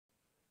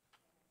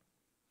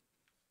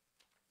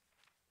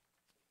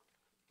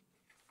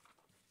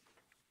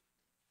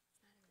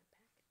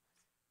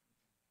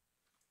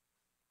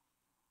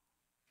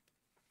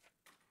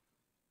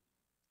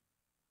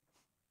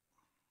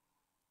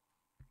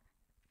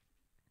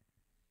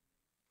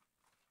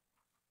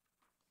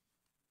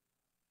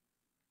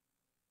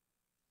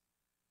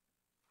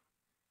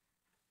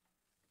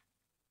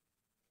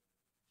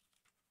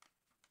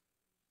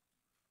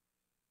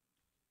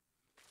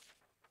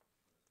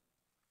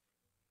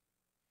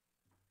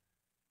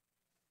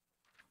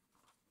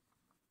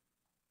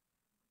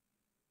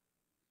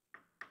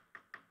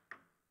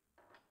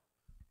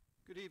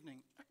Good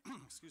evening.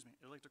 Excuse me.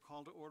 I'd like to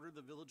call to order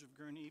the Village of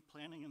Gurnee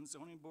Planning and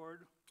Zoning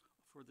Board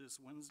for this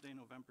Wednesday,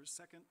 November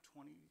 2nd,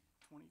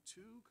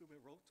 2022. Could we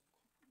have roll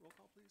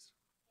call, please?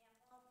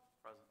 Campbell.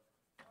 Present.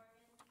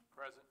 Morgan.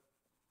 Present.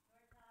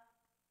 Nortop.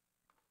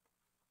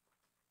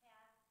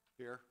 Pat.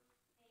 Here.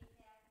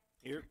 Hayek.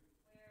 Here.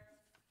 Ware.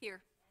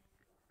 Here. And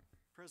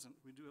Stewart. Present.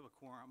 We do have a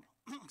quorum.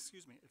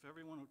 Excuse me. If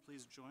everyone would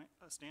please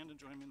stand and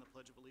join me in the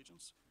Pledge of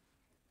Allegiance.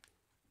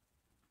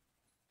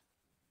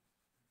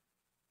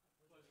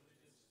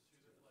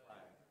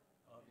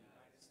 Of the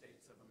United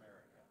States of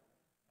America,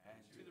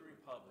 and to the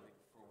republic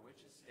for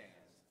which it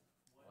stands,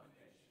 one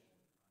nation,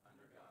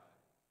 under God,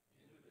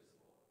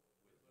 indivisible,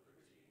 with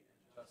liberty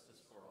and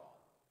justice for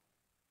all.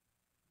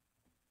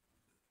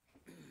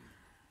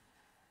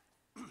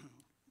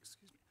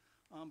 Excuse me.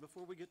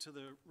 Before we get to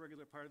the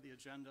regular part of the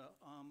agenda,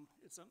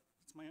 it's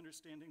my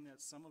understanding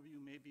that some of you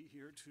may be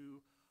here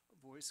to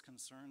voice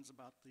concerns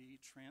about the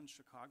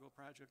Trans-Chicago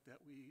project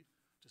that we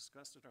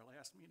discussed at our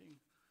last meeting.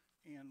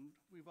 And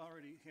we've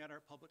already had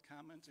our public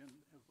comment and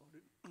have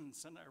voted and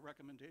sent our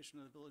recommendation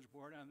to the village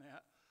board on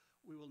that.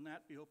 We will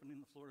not be opening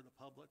the floor to the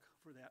public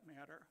for that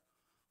matter.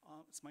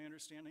 It's my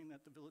understanding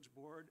that the village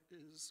board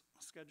is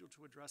scheduled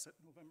to address it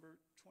November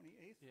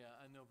 28th. Yeah,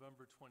 on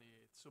November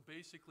 28th. So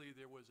basically,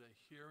 there was a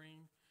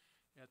hearing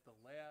at the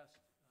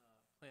last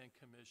Plan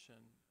Commission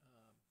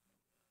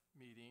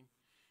meeting,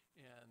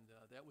 and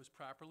that was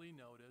properly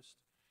noticed.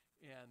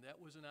 And that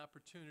was an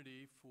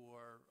opportunity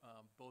for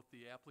both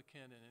the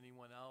applicant and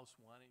anyone else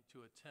wanting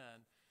to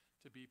attend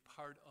to be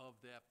part of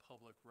that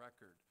public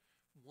record.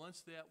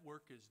 Once that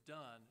work is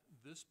done,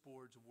 this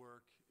board's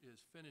work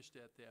is finished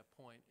at that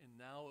point, and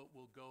now it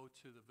will go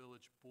to the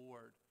village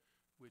board,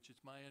 which it's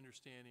my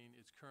understanding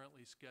is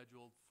currently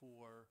scheduled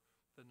for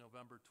the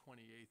November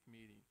 28th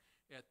meeting.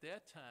 At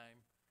that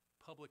time,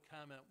 public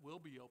comment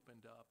will be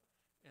opened up,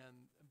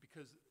 and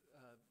because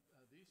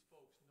these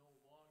folks no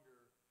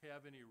longer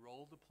have any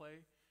role to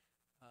play.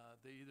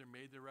 They either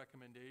made their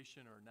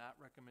recommendation or not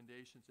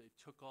recommendations. They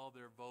took all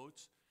their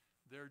votes.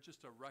 They're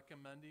just a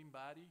recommending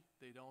body.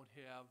 They don't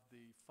have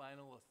the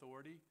final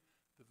authority.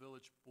 The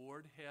village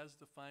board has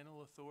the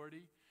final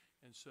authority.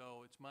 And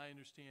so it's my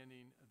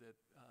understanding that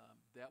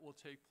that will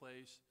take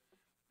place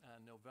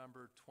on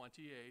November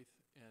 28th.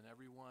 And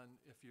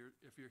everyone, if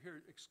you're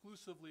here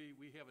exclusively,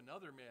 we have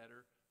another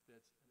matter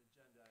that's an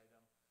agenda item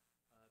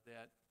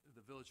that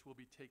the village will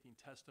be taking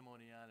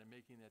testimony on and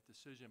making that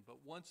decision. But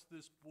once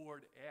this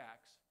board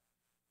acts,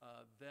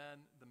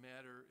 then the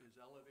matter is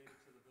elevated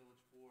to the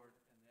village board,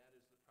 and that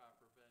is the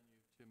proper venue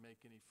to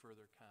make any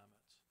further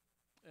comments.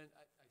 And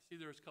I see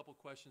there's a couple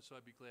questions, so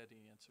I'd be glad to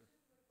answer.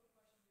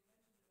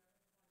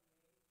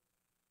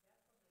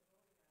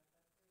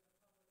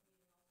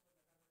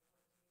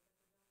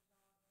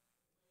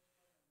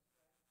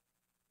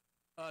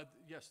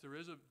 Yes, there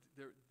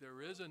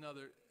is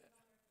another.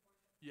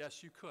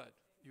 Yes, you could.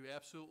 You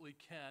absolutely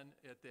can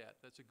at that.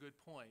 That's a good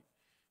point.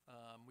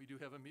 We do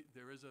have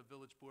there is a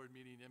village board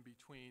meeting in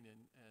between,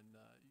 and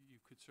you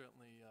could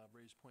certainly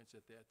raise points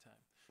at that time.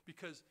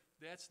 Because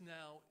that's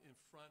now in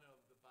front of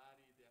the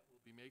body that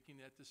will be making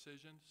that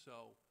decision,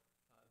 so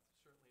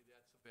certainly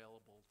that's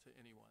available to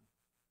anyone.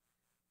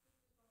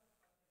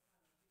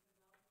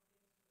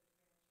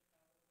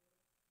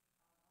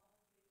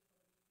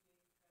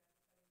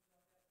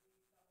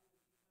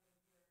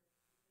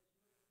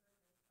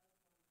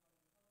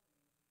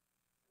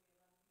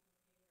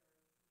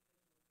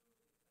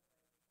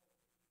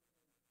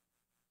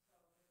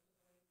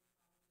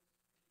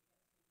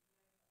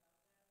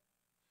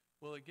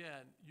 Well,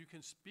 again, you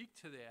can speak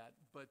to that,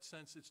 but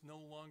since it's no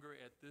longer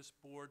at this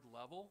board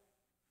level,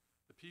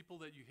 the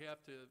people that you have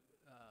to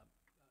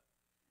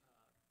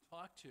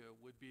talk to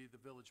would be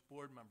the village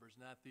board members,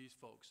 not these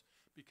folks,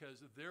 because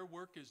their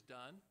work is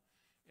done,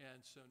 and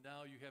so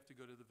now you have to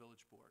go to the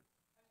village board.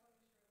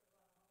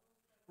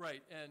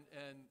 Right, and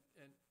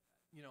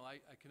you know, I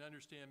can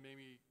understand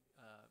maybe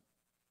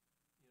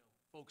you know,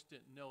 folks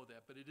didn't know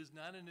that, but it is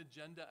not an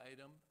agenda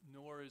item,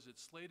 nor is it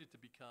slated to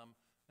become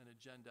an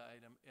agenda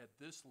item at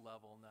this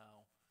level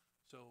now.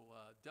 So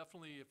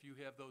definitely, if you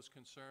have those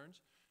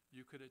concerns,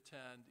 you could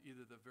attend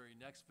either the very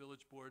next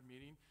village board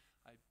meeting.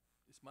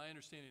 It's my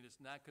understanding it's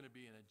not going to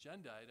be an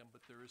agenda item,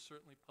 but there is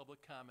certainly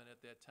public comment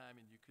at that time,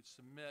 and you could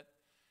submit.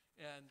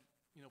 And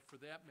you know, for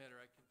that matter,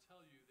 I can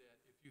tell you that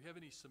if you have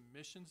any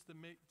submissions to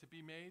be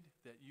made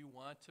that you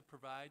want to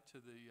provide to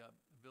the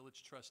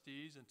village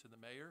trustees and to the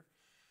mayor,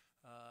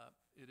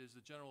 it is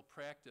the general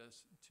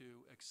practice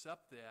to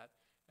accept that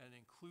and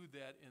include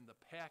that in the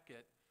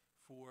packet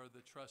for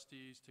the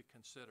trustees to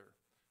consider.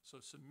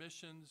 So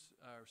submissions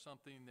are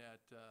something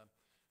that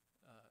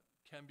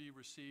can be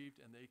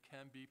received, and they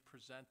can be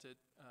presented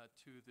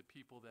to the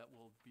people that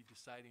will be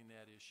deciding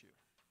that issue.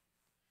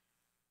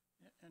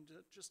 And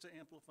just to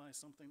amplify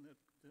something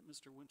that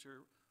Mr.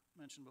 Winter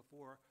mentioned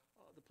before,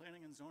 the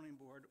Planning and Zoning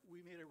Board,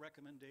 we made a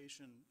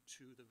recommendation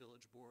to the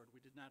village board. We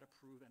did not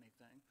approve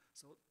anything.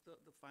 So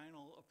the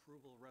final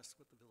approval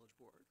rests with the village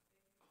board.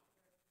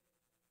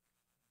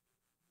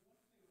 One thing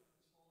about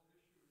this whole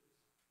issue is I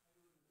live in Denver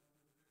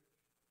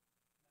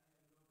Ridge.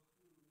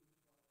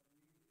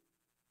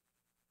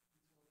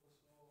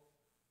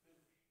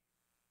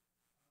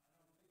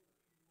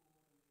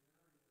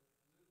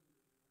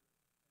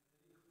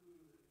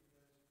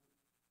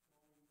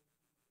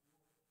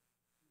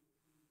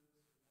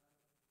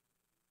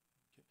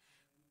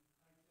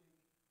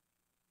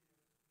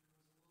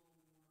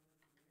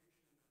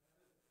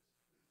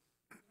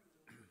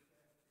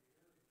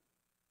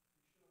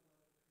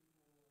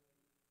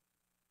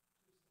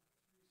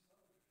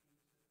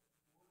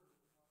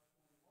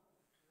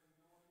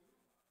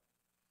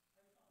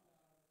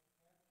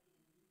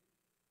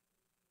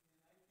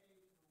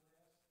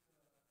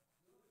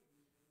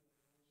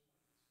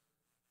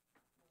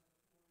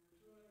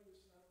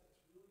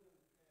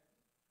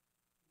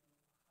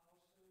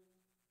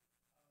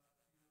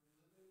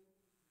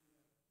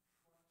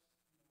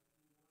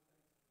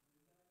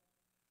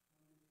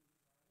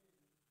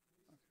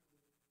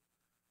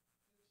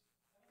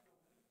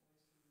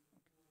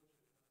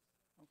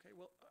 Okay,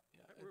 well,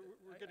 Yeah,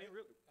 we're getting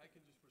real, I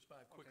can just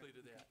respond quickly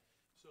to that.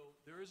 So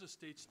there is a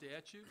state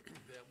statute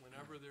that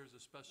whenever there's a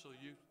special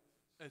use,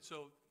 and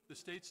so the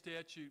state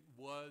statute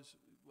was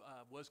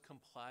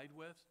complied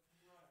with.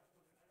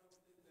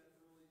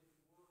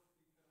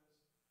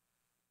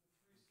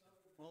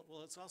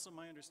 well, it's also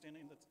my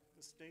understanding that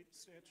the state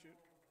statute,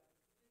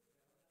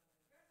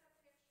 There's a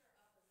picture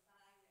of the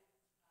sign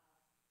that's,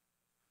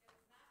 it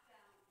was knocked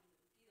down in the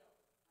field,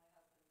 my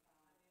husband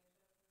found.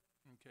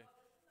 Okay.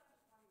 Well, this is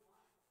on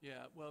 21.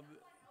 Yeah, well, That's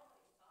why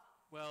nobody saw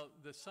it. well,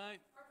 the sign,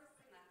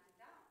 Purposely knocked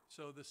it down.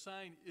 so the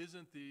sign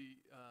isn't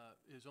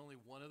is only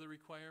one of the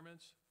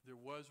requirements. There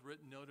was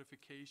written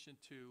notification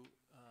to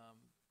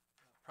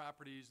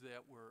properties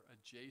that were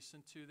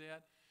adjacent to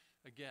that.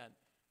 Again,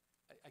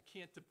 I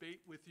can't debate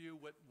with you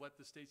what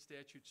the state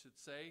statute should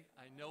say.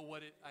 I know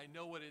what it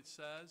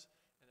says,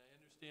 and I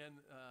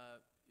understand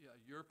yeah,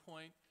 your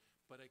point,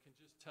 but I can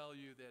just tell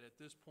you that at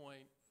this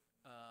point,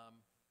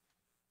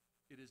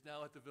 it is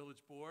now at the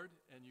village board,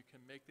 and you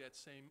can make that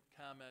same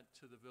comment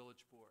to the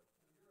village board.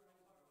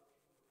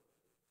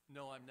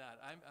 No, I'm not.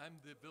 I'm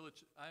the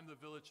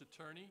village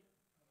attorney.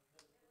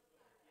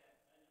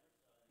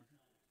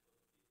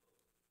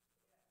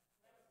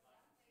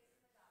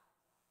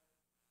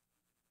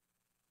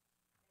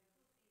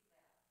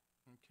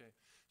 Okay,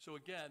 so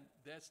again,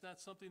 that's not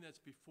something that's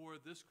before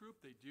this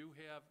group. They do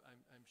have,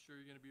 I'm sure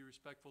you're gonna be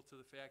respectful to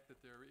the fact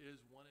that there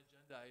is one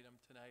agenda item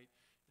tonight,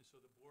 and so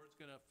the board's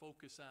gonna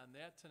focus on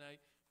that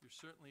tonight. You're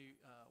certainly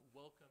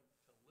welcome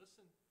to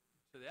listen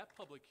to that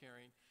public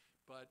hearing,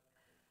 but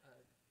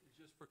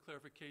just for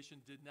clarification,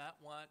 did not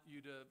want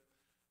you to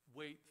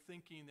wait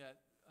thinking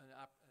that an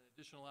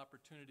additional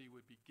opportunity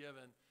would be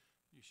given.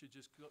 You should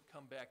just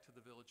come back to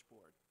the village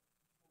board.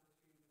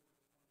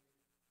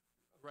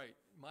 Right.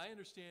 My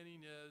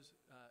understanding is,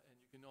 and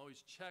you can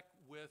always check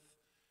with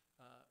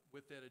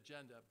that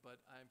agenda, but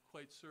I'm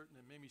quite certain,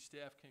 and maybe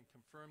staff can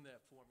confirm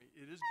that for me,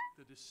 it is,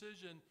 the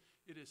decision,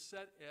 it is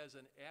set as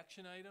an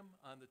action item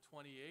on the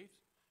 28th.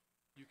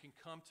 You can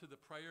come to the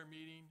prior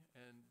meeting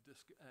and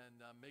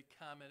make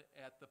comment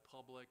at the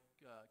public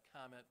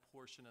comment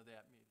portion of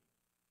that meeting.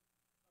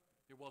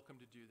 You're welcome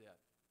to do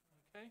that.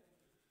 Okay?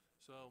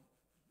 So,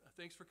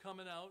 thanks for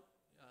coming out.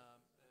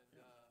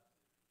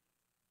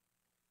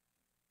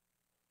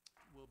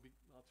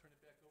 I'll turn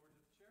it back over to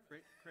the chairman.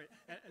 great.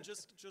 And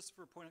just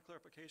for point of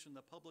clarification,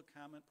 the public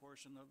comment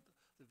portion of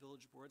the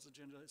village board's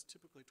agenda is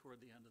typically toward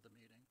the end of the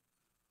meeting.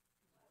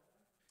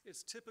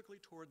 It's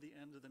typically toward the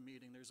end of the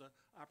meeting. There's an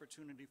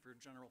opportunity for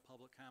general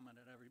public comment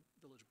at every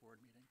village board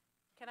meeting.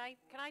 Can I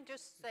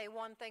just say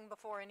one thing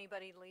before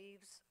anybody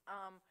leaves?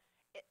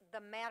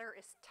 The matter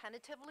is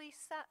tentatively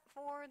set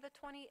for the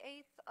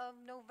 28th of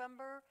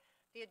November.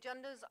 The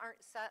agendas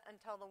aren't set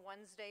until the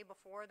Wednesday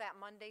before that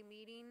Monday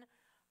meeting.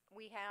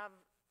 We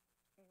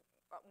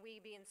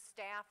being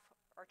staff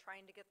are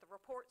trying to get the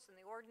reports and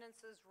the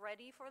ordinances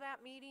ready for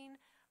that meeting.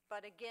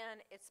 But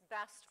again, it's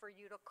best for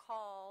you to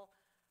call,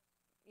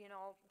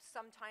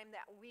 sometime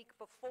that week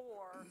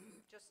before,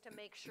 just to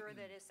make sure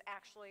that it's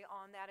actually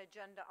on that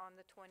agenda on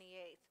the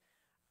 28th.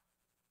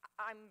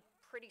 I'm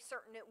pretty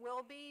certain it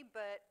will be,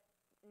 but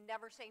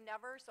never say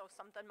never, so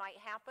something might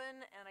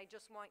happen, and I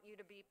just want you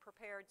to be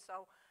prepared.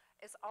 So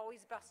it's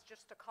always best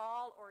just to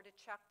call or to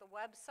check the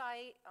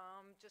website,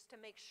 just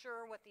to make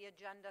sure what the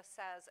agenda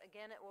says.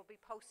 Again, it will be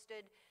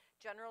posted,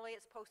 generally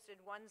it's posted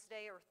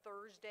Wednesday or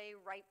Thursday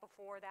right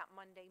before that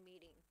Monday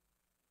meeting.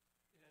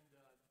 And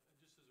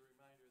just as a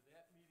reminder,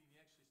 that meeting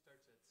actually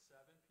starts at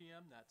 7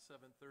 p.m., not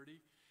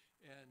 7:30.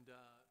 And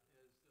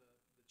as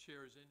the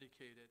chair has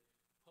indicated,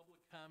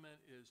 public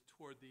comment is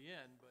toward the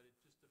end, but it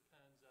just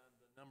depends on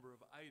the number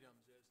of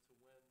items as to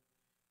when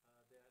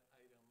that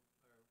item,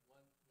 or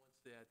once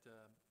that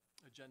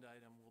agenda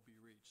item will be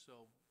reached.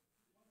 So,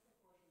 One quick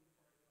question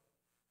before I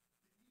go.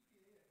 The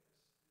EPA, I guess,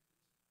 is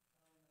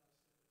telling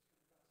us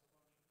that it's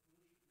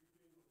going to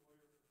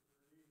cause a bunch of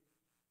pollution.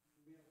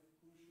 You being the lawyer for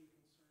Gurnee,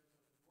 we have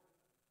pollution concerns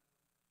up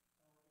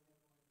in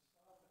your town.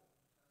 How are they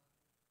going to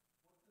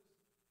stop it in the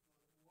town? What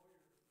does the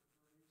lawyer for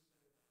Gurnee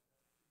say about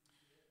that, the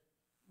EPA?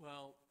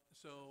 well,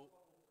 so,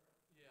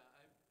 yeah,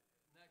 I'm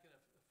not going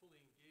to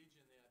fully engage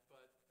in that,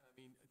 but, I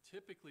mean,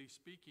 typically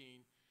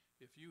speaking,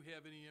 if you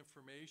have any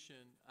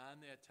information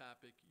on that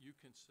topic, you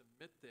can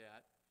submit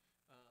that.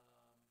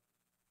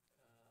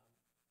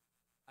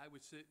 I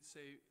would say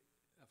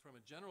from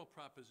a general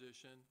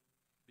proposition,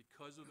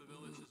 because of the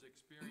village's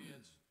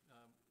experience,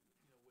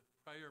 with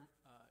prior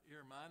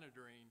air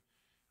monitoring,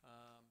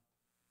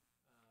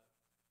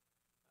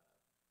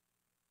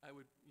 I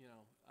would,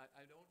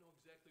 I don't know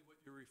exactly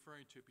what you're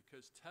referring to,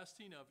 because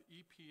testing of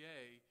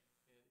EPA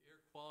and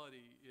air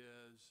quality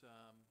is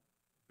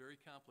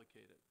very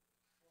complicated.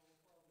 Well,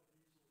 with all the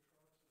diesel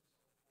trucks and so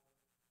forth,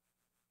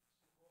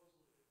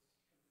 supposedly it's going to be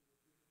a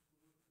big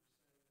pollutant.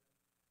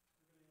 They're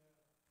saying that we're going to have,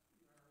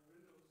 our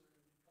windows are going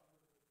to be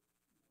covered with,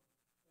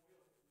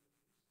 oil from the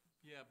diesel.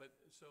 Yeah, but,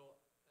 so,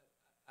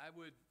 I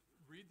would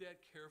read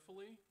that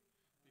carefully,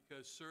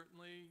 because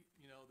certainly,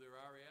 there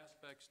are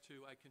aspects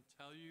to, I can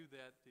tell you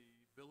that the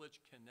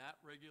village cannot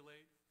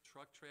regulate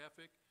truck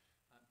traffic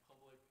on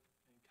public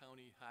and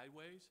county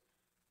highways.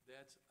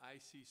 That's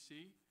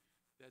ICC,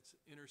 that's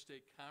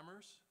interstate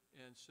commerce,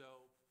 and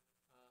so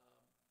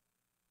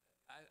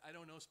I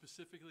don't know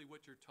specifically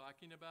what you're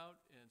talking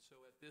about, and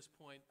so at this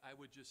point, I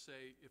would just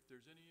say, if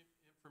there's any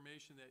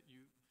information that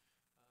you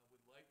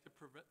would like to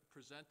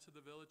present to the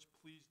village,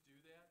 please do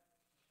that.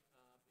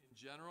 In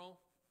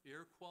general,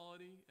 air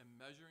quality and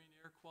measuring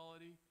air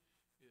quality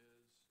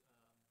is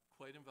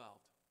quite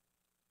involved.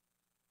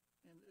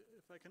 And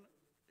if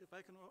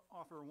I can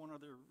offer one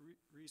other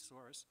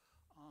resource,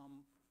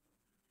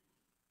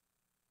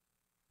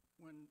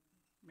 when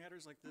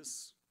matters like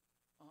this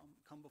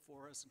come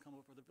before us and come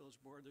before the village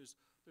board,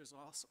 there's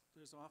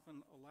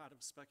often a lot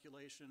of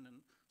speculation and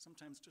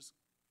sometimes just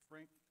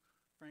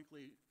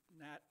frankly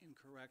not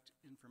incorrect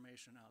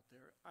information out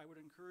there. I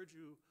would encourage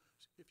you,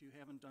 if you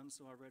haven't done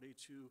so already,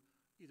 to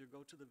either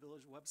go to the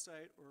village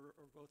website or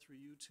go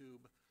through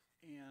YouTube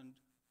and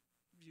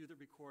view the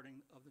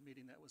recording of the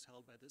meeting that was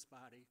held by this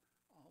body.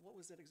 What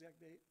was that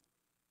exact date?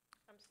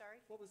 I'm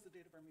sorry? What was the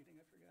date of our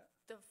meeting? I forgot.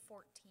 The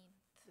 14th.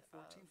 The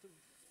 14th of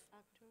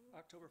October?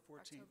 October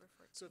 14th. October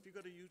 14th. So if you go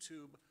to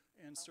YouTube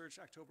and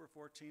search October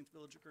 14th,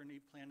 Village of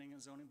Gurnee Planning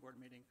and Zoning Board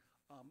meeting,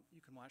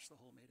 you can watch the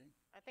whole meeting.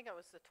 I think it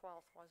was the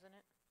 12th, wasn't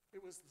it? It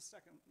was the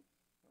second,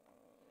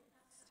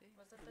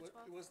 Was it it the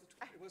wa- 12th? it was the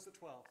 12th. It was the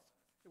 12th.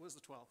 It was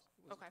the 12th.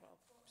 It was the Okay. 12th.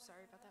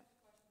 Sorry about that.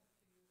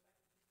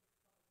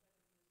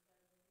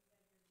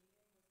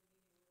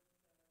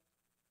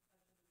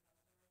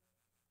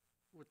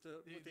 With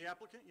the The-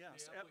 applicant,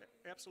 yes, the applicant.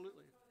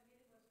 absolutely.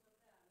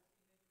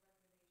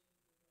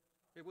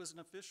 It was an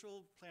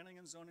official Planning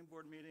and Zoning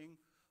Board meeting.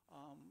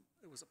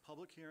 It was a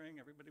public hearing.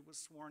 Everybody was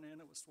sworn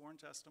in. It was sworn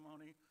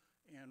testimony.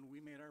 And we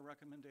made our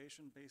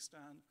recommendation based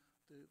on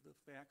the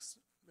facts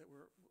that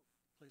were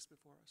placed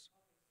before us.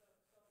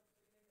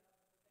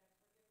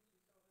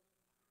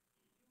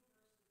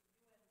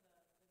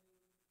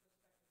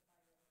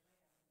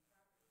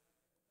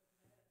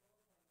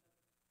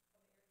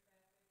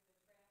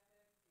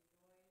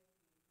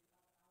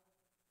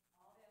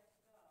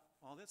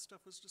 All that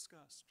stuff was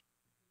discussed.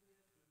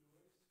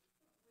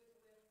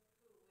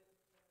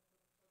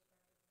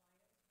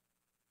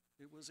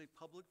 It was a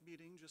public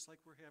meeting, just like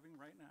we're having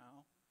right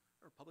now,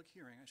 or public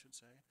hearing, I should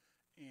say,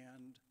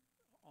 and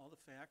all the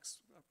facts,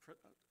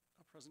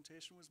 a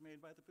presentation was made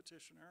by the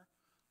petitioner.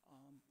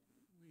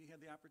 We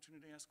had the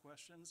opportunity to ask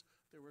questions.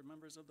 There were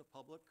members of the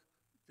public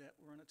that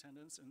were in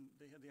attendance, and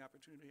they had the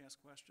opportunity to ask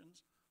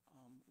questions.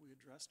 We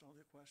addressed all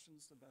the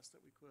questions the best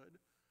that we could,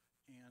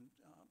 and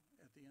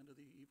at the end of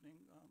the evening,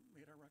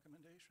 made our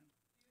recommendation.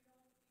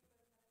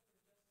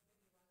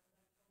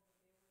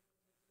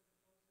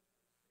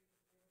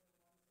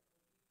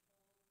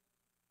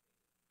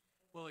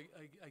 Well,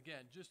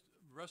 again, just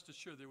rest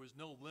assured, there was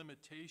no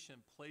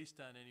limitation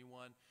placed on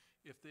anyone.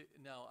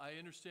 Now, I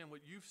understand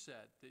what you've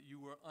said, that you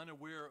were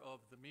unaware of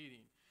the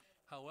meeting.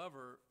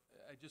 However,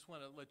 I just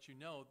want to let you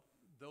know,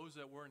 those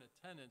that were in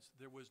attendance,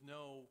 there was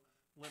no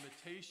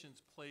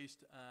limitations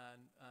placed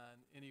on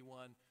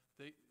anyone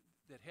that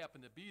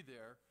happened to be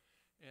there.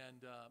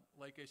 And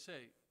like I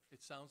say,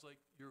 it sounds like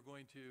you're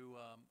going to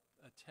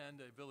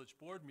attend a village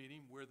board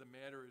meeting where the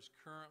matter is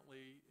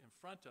currently in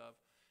front of,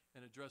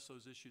 and address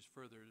those issues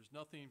further. There's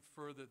nothing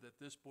further that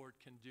this board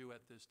can do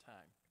at this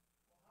time.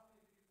 Well, how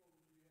many people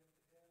would you have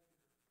to have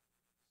here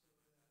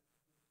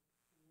so that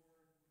the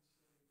board would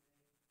say nay?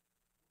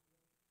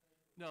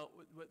 No,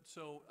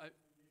 so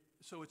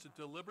it's a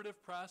deliberative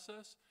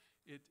process.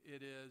 It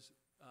is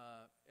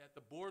at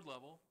the board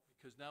level,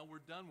 because now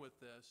we're done with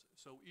this,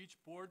 so each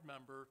board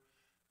member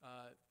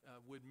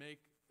would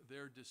make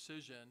their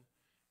decision,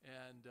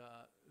 and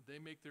they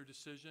make their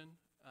decision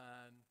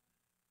on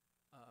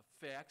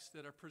facts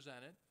that are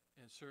presented,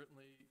 and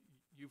certainly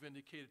you've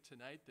indicated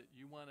tonight that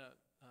you want to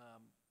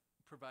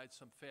provide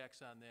some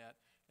facts on that,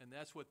 and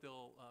that's what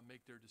they'll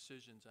make their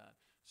decisions on.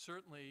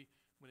 Certainly,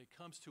 when it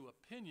comes to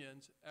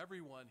opinions,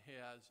 everyone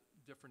has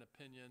different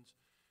opinions.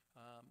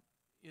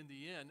 In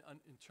the end,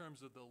 in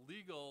terms of the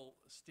legal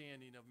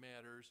standing of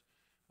matters,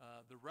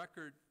 the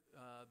record,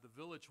 the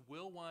village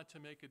will want to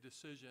make a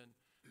decision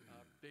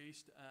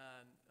based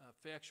on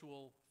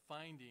factual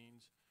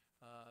findings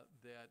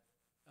that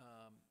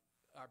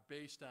are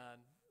based on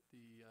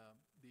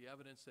the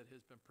evidence that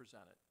has been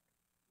presented.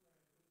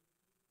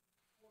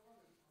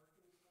 Right, but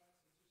 400 parking spots,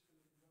 it's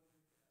just gonna be one big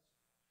mess.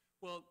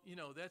 Well,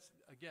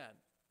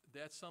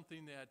 that's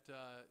something that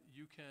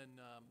you can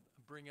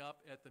bring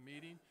up at the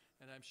meeting,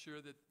 and I'm sure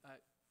that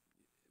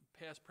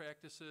past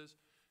practices,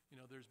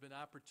 there's been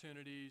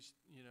opportunities,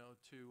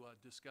 to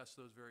discuss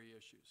those very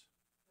issues.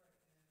 Right,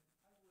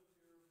 and I lived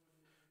here when we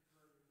were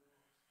Gurnee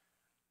Mills,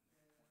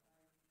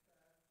 and I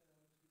got them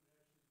to actually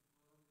burn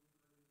Gurnee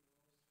Mills, so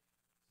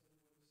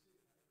they wouldn't see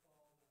it. I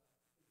called, I think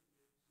the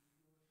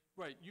APC.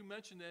 Right, you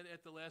mentioned that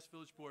at the last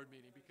village board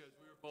meeting, because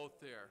we were both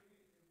there.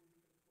 Maybe if we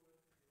could put a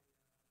berm,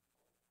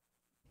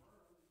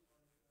 like we have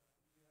for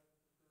Gurnee Mills,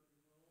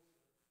 the biggest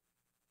problem I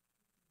have is doing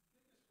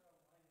repairs at 12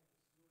 o'clock at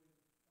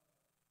night.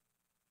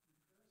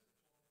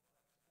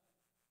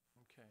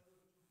 Okay. I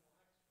live 2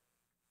 blocks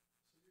from it.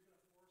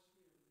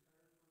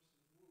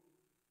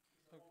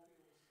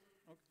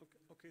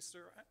 Okay,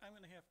 sir, I'm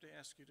going to have to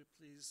ask you to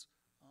please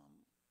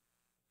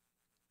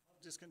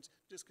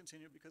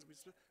discontinue because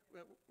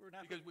we're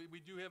not. Because we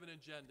do have an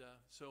agenda,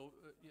 so,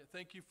 yeah,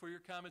 thank you for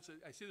your comments.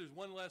 I see there's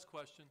one last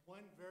question.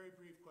 One very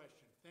brief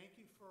question. Thank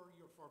you for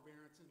your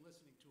forbearance in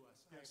listening to us.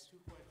 I have Yes. 2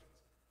 questions.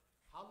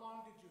 How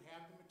long did you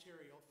have the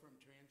material from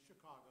Trans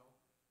Chicago?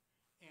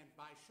 And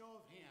by show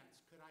of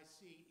hands, could I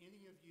see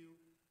any of you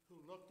who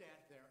looked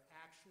at their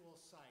actual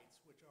sites,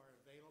 which are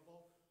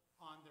available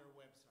on their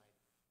website?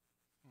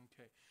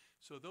 Okay,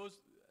 so those,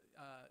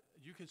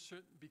 you can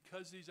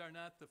because these are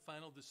not the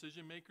final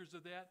decision makers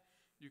of that,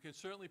 you can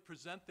certainly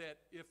present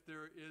that if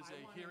there is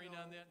a hearing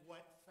on that. I want to know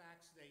what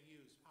facts they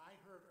used. I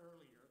heard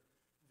earlier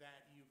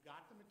that you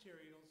got the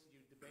materials,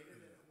 you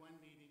debated it at one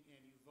meeting, and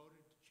you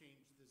voted to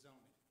change the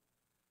zoning.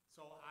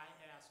 So I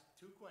asked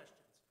 2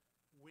 questions.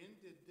 When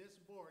did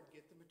this board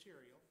get the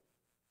material?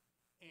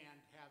 And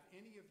have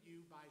any of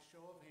you, by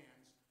show of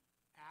hands,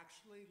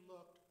 actually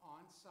looked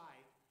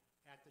on-site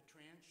at the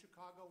Trans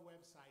Chicago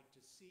website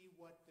to see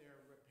what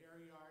their repair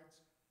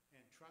yards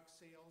and truck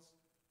sales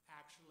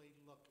actually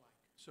look like?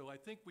 So I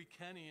think we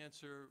can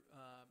answer,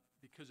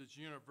 because it's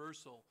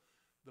universal.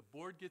 The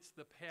board gets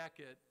the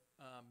packet,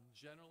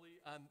 generally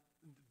on,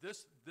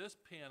 this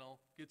panel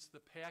gets the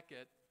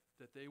packet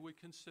that they would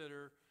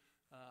consider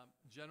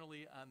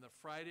generally on the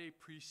Friday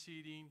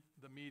preceding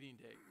the meeting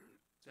date.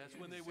 That's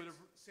when they would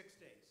have, 6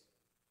 days,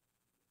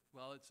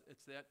 well,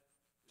 it's that,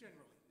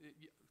 generally.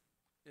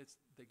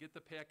 they get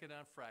the packet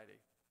on Friday.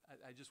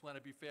 I just want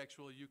to be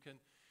factual, you can,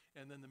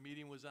 and then the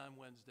meeting was on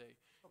Wednesday.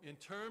 In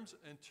terms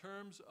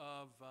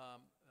of,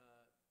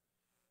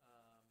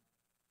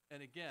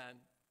 and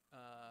again,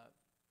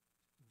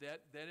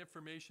 that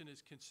information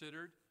is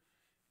considered,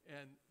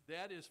 and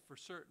that is for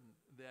certain,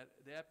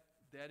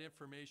 that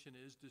information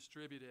is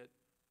distributed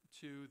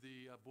to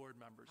the board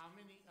members. How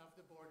many of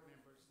the board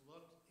members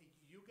looked,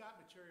 you got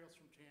materials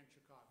from Trans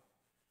Chicago.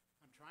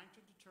 I'm trying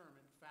to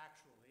determine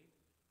factually,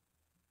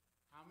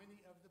 how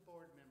many of the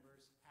board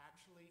members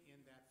actually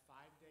in that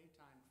 5-day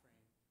time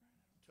frame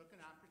took an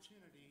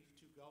opportunity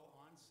to go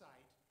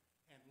on-site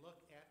and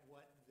look at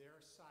what their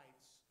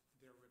sites,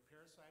 their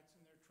repair sites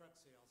and their truck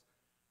sales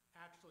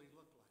actually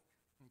look like?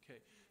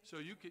 Okay,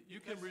 so you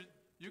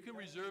can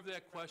reserve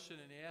that question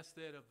and ask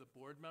that of the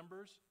board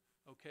members,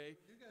 okay?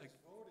 You guys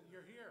voted.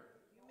 You're here.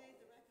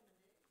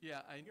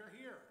 Yeah, You're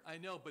here.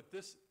 I know, but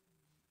this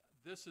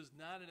is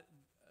not,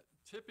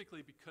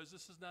 typically, because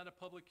this is not a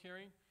public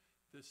hearing,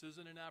 this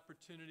isn't an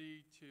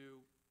opportunity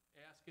to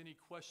ask any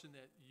question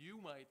that you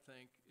might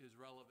think is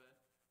relevant.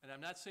 And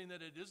I'm not saying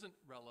that it isn't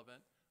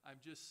relevant,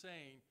 I'm just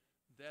saying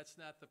that's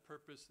not the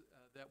purpose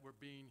that we're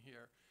being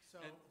here.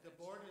 So the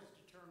board is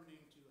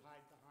determining to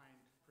hide behind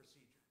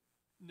procedure.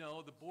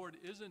 No, the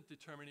board isn't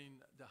determining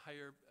to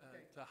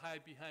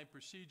hide behind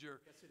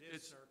procedure. Yes, it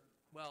is, sir.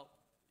 Well,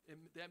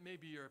 that may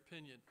be your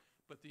opinion,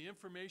 but the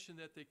information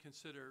that they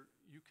consider,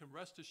 you can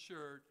rest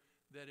assured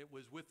that it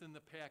was within the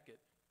packet.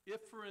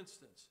 If, for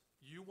instance,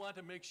 you want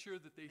to make sure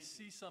that they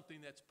see something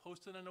that's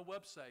posted on a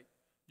website,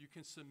 you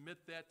can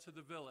submit that to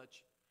the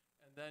village,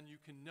 and then you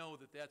can know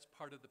that that's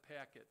part of the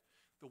packet.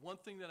 The one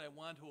thing that I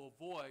want to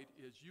avoid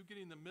is you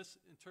getting the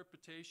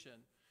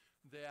misinterpretation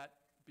that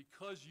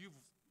because you've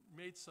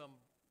made some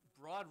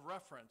broad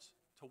reference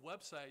to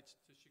websites,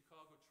 to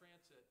Chicago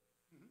Transit,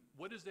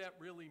 what does that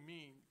really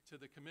mean to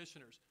the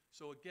commissioners?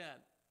 So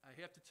again, I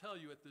have to tell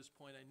you at this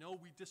point, I know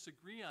we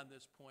disagree on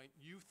this point.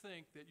 You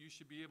think that you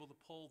should be able to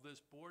poll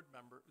these board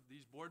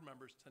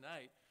members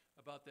tonight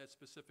about that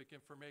specific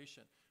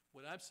information.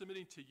 What I'm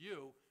submitting to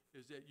you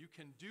is that you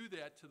can do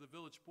that to the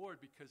village board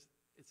because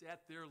it's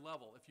at their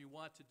level. If you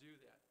want to do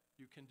that,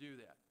 you can do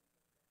that.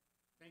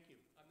 Thank you.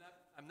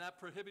 I'm not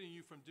prohibiting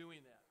you from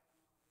doing that.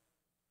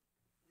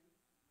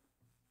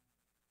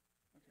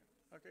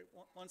 Okay,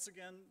 once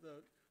again,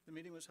 the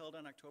meeting was held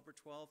on October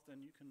 12th,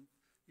 and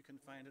you can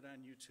find it on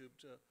YouTube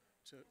to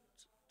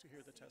hear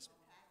the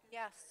testimony.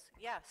 Yes,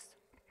 yes.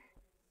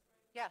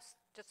 Yes,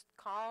 just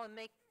call and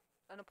make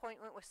an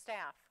appointment with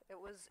staff. It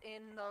was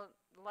in the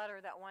letter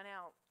that went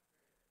out.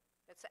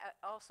 It's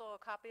also, a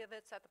copy of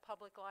it's at the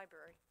public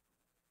library.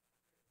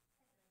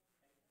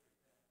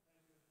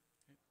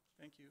 Okay,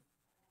 thank you.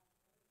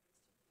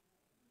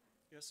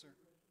 Yes, sir.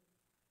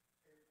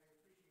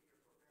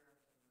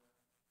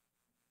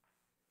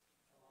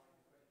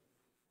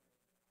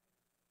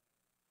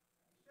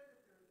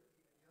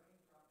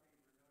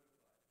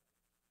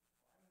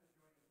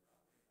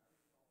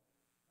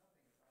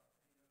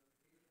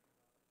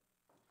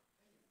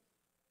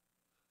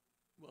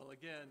 Well,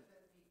 again,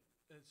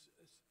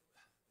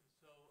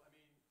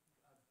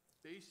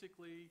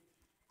 basically,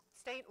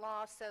 State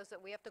law says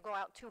that we have to go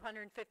out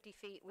 250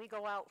 feet. We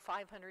go out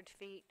 500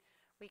 feet.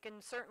 We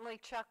can certainly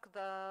check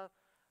the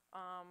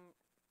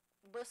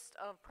list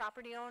of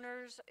property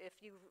owners if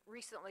you've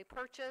recently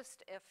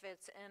purchased, if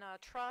it's in a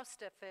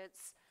trust, if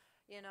it's,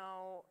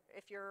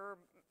 if you're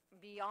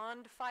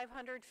beyond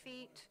 500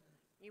 feet,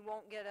 you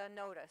won't get a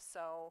notice.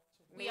 So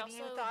We maybe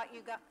you also- thought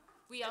you got,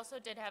 We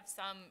also did have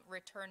some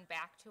return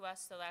back to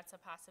us, so that's a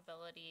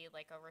possibility,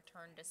 like a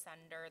return to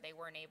sender. They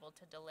weren't able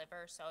to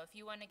deliver. So if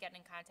you want to get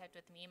in contact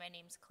with me, my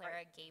name's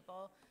Clara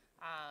Gable.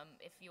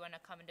 If you want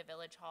to come into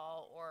Village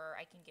Hall, or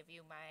I can give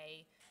you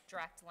my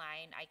direct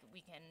line, we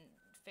can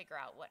figure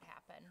out what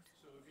happened.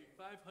 So it would be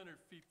 500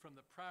 feet from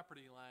the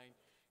property line.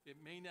 It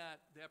may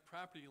not, that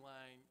property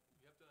line,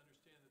 you have to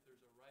understand that there's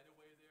a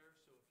right-of-way there,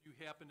 so if you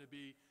happen to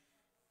be,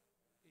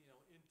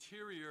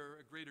 interior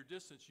a greater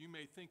distance, you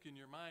may think in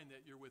your mind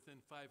that you're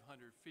within 500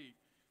 feet.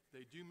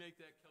 They do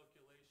make that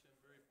calculation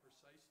very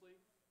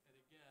precisely, and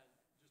again,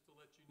 just to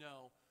let you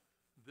know,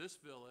 this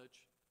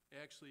village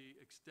actually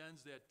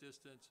extends that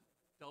distance,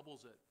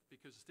 doubles it,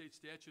 because the state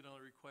statute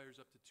only requires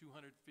up to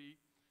 200 feet.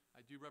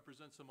 I do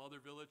represent some other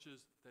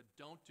villages that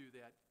don't do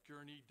that.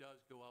 Gurnee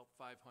does go out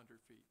 500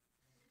 feet.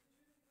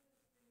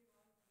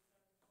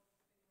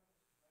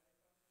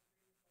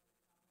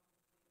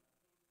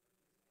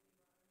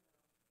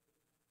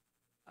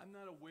 I'm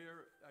not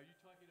aware, are you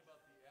talking about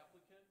the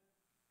applicant?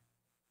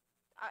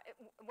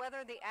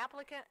 Whether the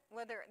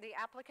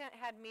applicant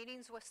had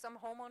meetings with some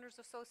homeowners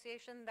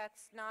association,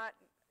 that's not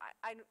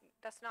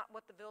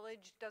what the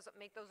village, doesn't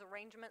make those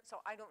arrangements,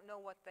 so I don't know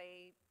what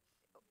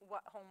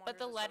homeowners. But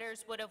the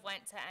letters would have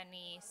went to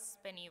any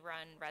Spinney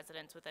Run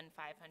residents within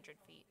 500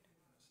 feet.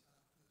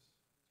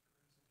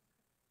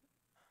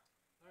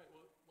 All right,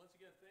 well, once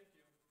again, thank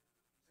you.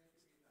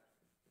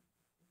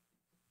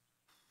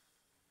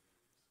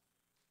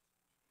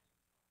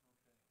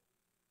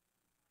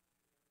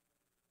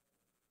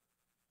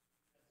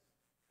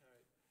 All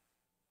right.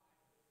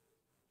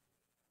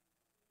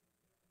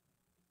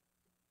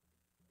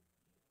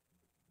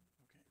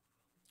 Okay,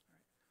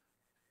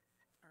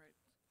 all right.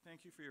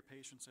 Thank you for your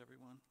patience,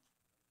 everyone.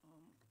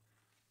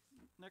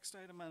 Next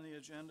item on the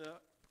agenda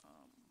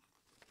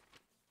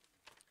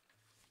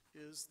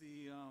is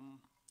the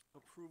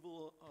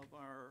approval of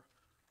our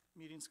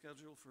meeting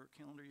schedule for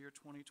calendar year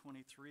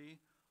 2023.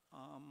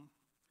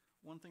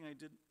 One thing I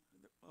did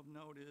of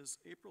note is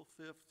April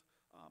 5th,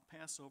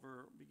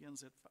 Passover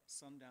begins at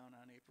sundown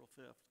on April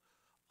 5th.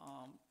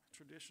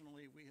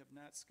 Traditionally, we have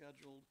not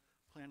scheduled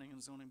planning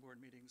and zoning board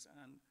meetings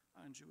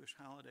on Jewish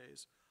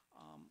holidays.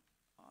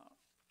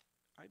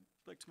 I'd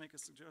like to make a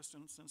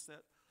suggestion, since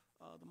that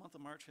the month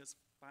of March has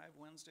 5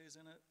 Wednesdays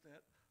in it,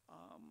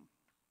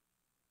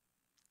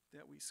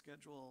 that we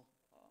schedule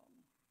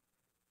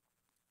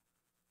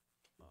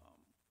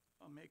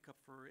a makeup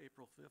for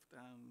April 5th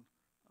on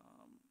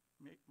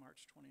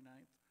March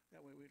 29th.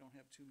 That way we don't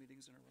have 2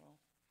 meetings in a row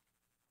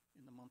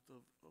in the month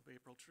of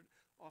April.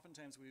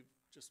 Oftentimes we've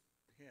just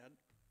had,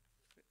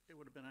 it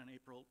would have been on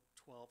April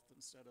 12th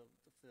instead of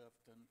the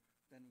 5th, and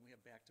then we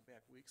have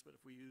back-to-back weeks. But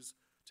if we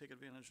take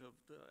advantage of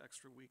the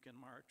extra week in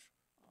March,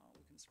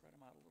 we can spread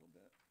them out a little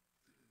bit.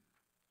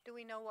 Do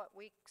we know what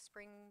week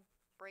spring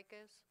break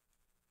is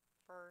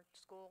for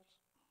schools?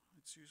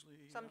 It's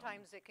usually.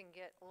 Sometimes it can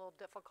get a little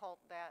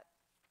difficult that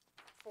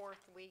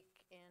fourth,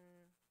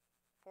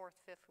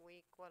 fifth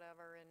week,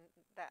 whatever, and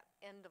that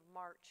end of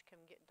March can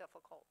get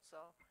difficult,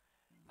 so.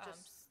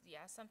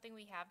 Yeah, something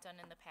we have done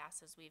in the past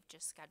is we've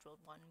just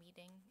scheduled one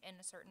meeting in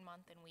a certain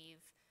month, and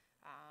we've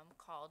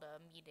called a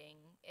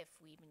meeting if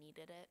we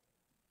needed it.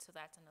 So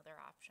that's another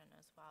option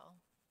as well.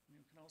 I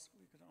mean,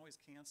 we can always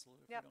cancel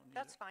it if we Yep, don't need it.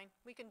 that's fine,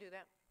 we can do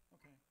that.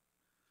 Okay.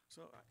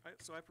 So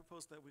I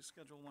propose that we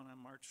schedule one on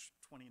March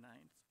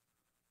 29th.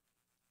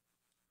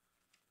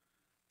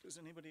 Does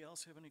anybody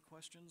else have any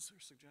questions or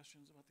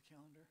suggestions about the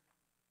calendar?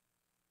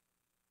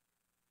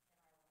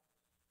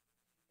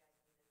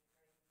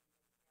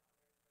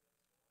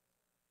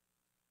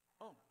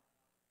 Oh,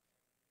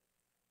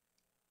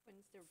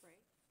 When's their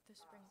break? The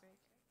spring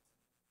break.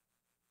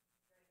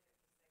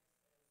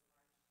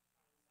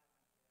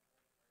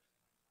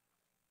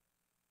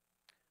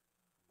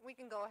 We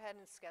can go ahead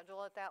and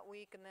schedule it that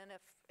week, and then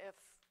if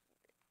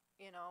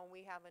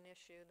we have an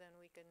issue, then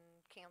we can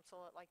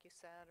cancel it, like you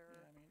said, yeah,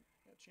 or. I mean,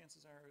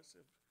 chances are is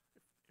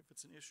if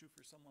it's an issue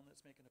for someone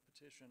that's making a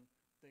petition,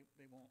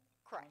 they won't.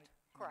 Correct,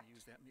 wanna correct.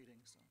 use that meeting,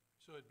 so.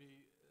 So it'd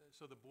be,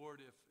 so the board,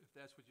 if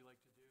that's what you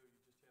like to do, you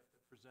just have to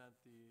present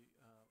a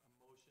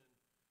motion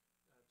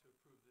to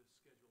approve this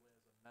schedule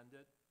as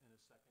amended, and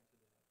a second to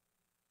that.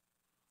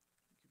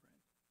 Thank you,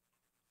 Brian.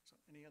 So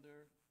any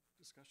other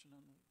discussion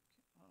on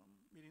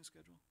the meeting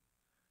schedule?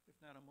 If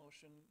not, a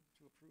motion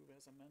to approve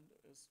as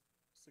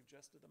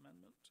suggested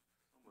amendment?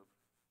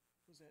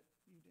 Was that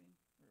you, Dane,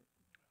 or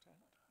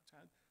Todd?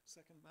 Todd,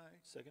 second by?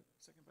 Second.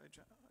 Second by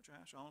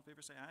Josh. All in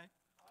favor, say aye.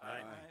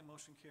 Aye.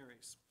 Motion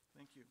carries.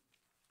 Thank you.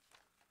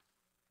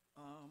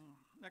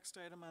 Next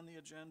item on the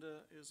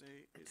agenda is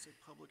a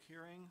public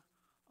hearing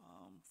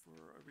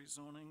for a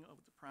rezoning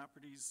of the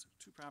properties,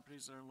 2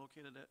 properties that are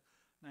located at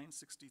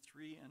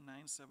 963 and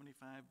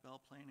 975 Belle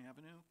Plaine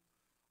Avenue.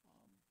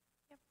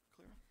 Yep.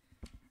 Clara?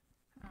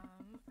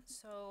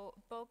 So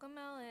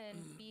Bogomil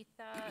and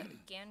Betha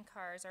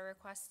Gankars are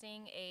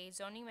requesting a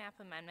zoning map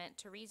amendment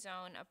to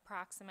rezone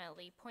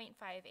approximately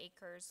 .5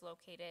 acres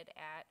located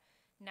at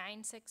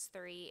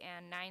 963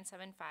 and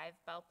 975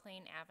 Belle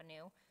Plaine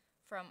Avenue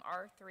from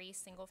R3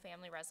 Single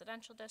Family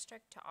Residential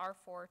District to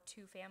R4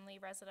 Two Family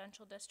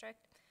Residential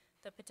District.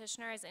 The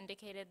petitioner has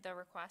indicated the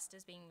request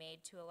is being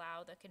made to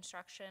allow the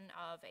construction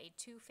of a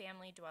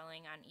two-family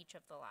dwelling on each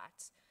of the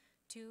lots.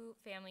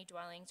 Two-family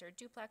dwellings or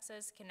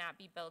duplexes cannot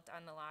be built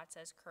on the lots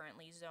as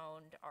currently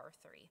zoned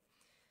R3.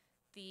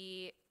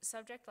 The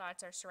subject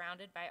lots are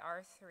surrounded by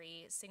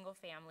R3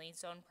 single-family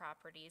zone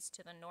properties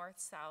to the north,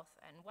 south,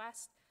 and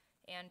west,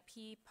 and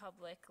P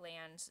public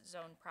lands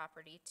zone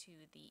property to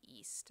the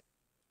east.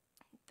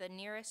 The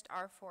nearest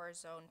R4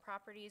 zone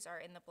properties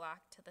are in the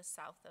block to the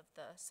south of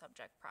the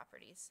subject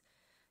properties.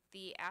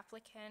 The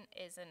applicant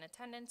is in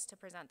attendance to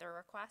present their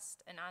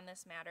request, and on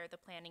this matter, the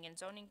Planning and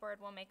Zoning Board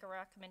will make a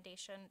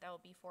recommendation that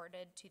will be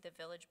forwarded to the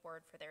Village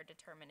Board for their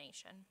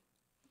determination.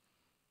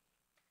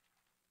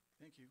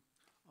 Thank you.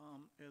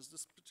 As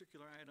this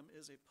particular item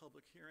is a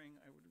public hearing,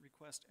 I would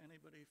request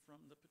anybody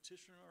from the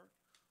petitioner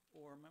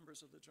or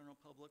members of the general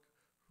public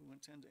who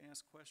intend to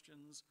ask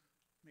questions,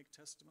 make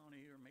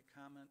testimony, or make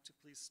comment to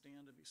please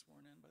stand and be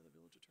sworn in by the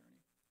village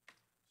attorney.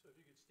 So if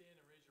you could stand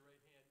and raise your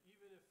right hand,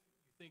 even if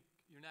you think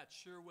you're not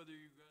sure whether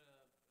you're going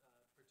to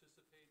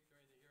participate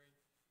during the hearing,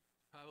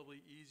 it's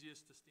probably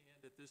easiest to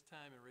stand at this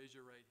time and raise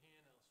your right hand.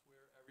 I'll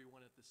swear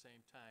everyone at the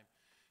same time.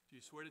 Do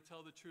you swear to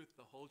tell the truth,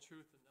 the whole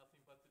truth, and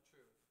nothing but the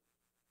truth?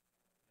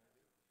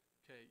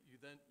 Okay, you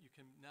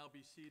can now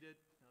be seated.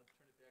 Now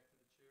turn it back to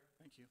the chair.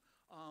 Thank you.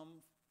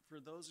 For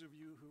those of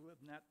you who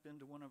have not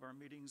been to one of our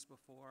meetings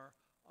before,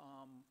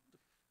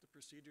 the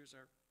procedures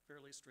are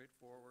fairly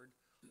straightforward.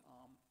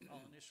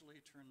 I'll initially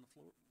turn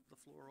the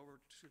floor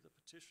over to the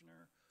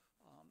petitioner.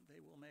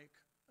 They will make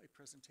a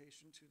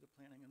presentation to the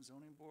Planning and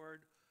Zoning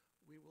Board.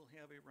 We will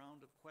have a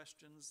round of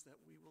questions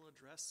that we will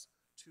address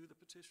to the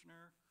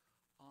petitioner.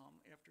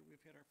 After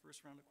we've had our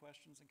first round of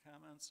questions and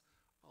comments,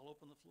 I'll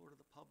open the floor to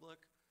the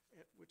public,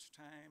 at which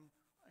time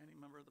any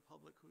member of the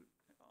public who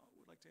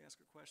would like to ask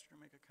a question or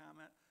make a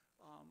comment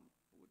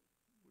would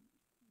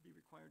be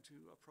required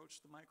to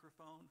approach the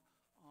microphone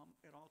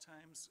at all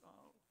times,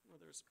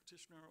 whether it's a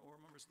petitioner or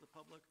members of the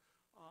public.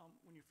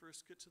 When you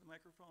first get to the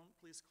microphone,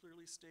 please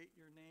clearly state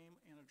your name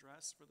and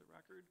address for the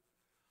record.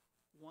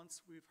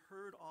 Once we've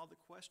heard all the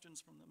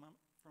questions from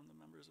the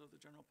members of the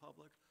general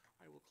public,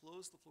 I will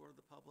close the floor to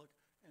the public,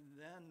 and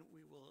then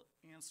we will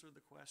answer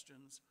the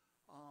questions,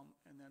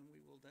 and then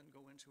we will then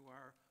go into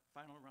our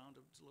final round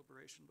of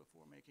deliberation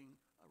before making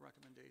a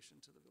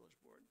recommendation to the village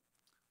board.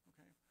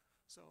 Okay,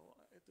 so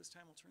at this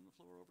time, I'll turn the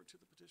floor over to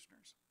the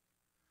petitioners.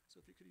 So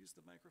if you could use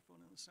the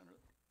microphone in the center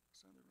of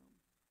the room.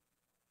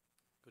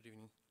 Good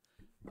evening.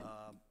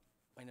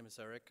 My name is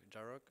Eric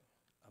Jarok.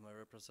 I'm a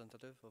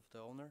representative of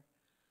the owner.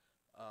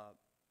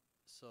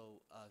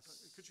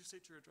 Could you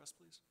state your address,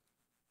 please?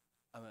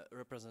 I'm a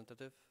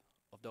representative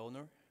of the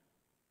owner.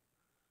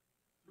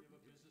 Do you have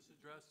a business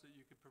address that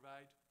you could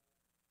provide?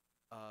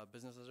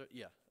 Business address?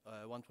 Yeah,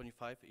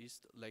 125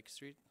 East Lake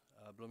Street,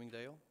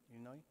 Bloomingdale,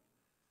 Illinois.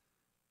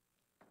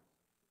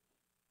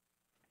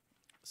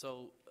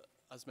 So,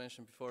 as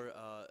mentioned before,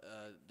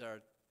 there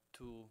are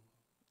two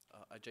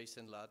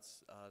adjacent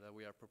lots that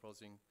we are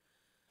proposing.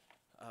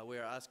 We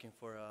are asking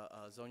for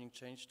a zoning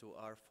change to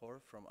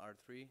R4 from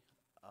R3.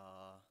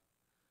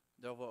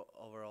 The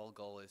overall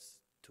goal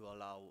is to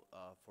allow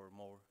for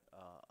more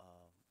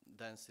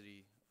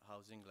density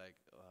housing, like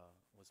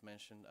was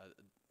mentioned,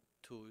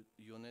 2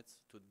 units,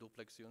 2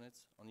 duplex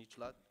units on each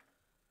lot.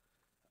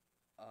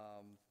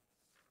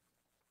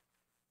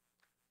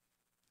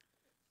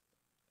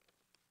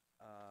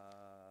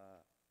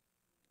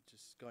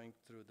 Just going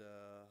through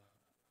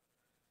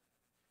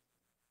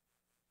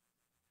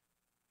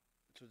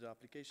the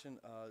application,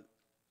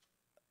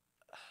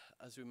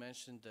 as we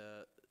mentioned,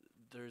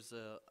 there's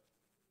a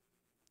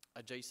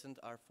adjacent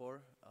R4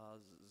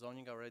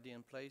 zoning already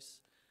in place.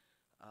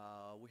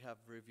 We have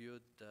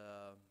reviewed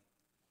the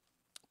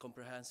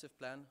comprehensive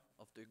plan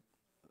of the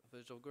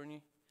Village of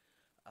Gurnee.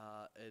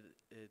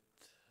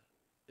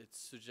 It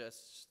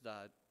suggests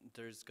that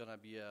there's gonna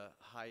be a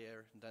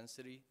higher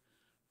density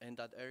in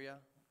that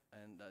area,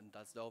 and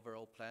that's the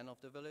overall plan of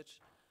the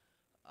village.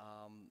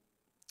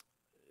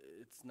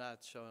 It's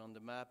not shown on the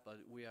map, but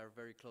we are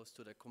very close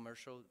to the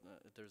commercial.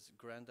 There's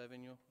Grand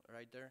Avenue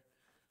right there.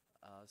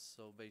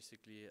 So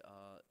basically,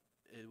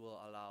 it will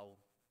allow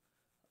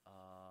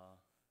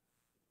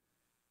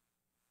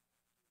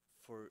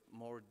for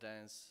more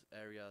dense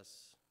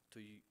areas to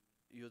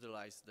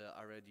utilize the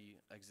already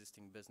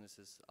existing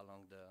businesses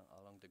along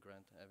the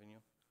Grand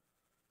Avenue.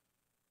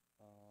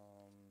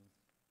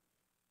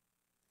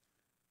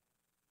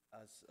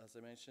 As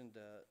I mentioned,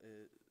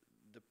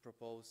 the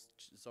proposed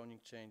zoning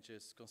change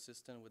is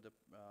consistent with the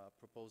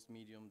proposed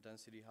medium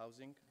density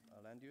housing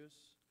land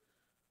use.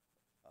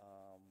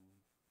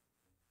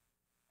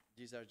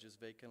 These are just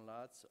vacant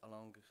lots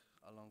along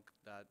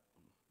that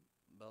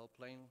Belle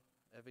Plaine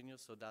Avenue,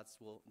 so that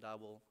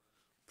will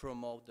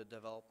promote the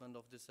development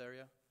of this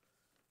area.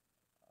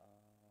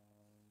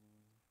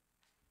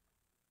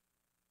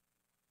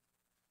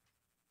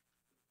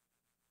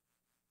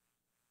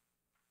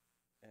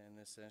 And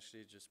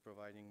essentially just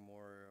providing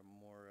more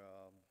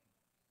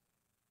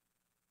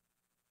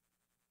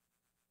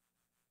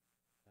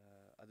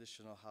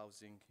additional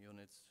housing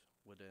units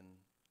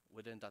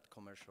within that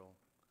commercial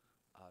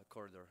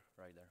corridor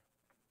right there.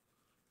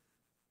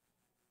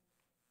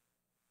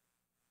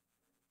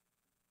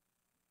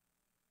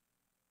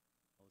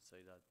 I would say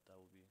that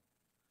would be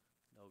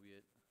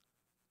it.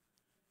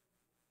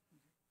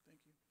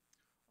 Thank you.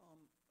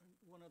 And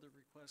one other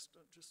request,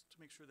 just to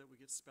make sure that we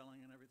get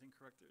spelling and everything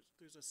correct,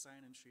 there's a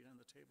sign-in sheet on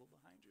the table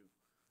behind you.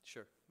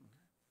 Sure.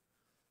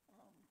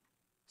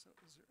 So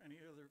is there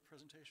any other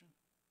presentation?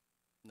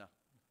 No.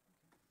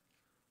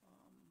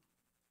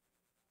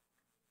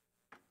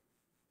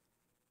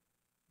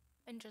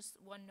 And just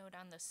one note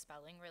on the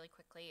spelling really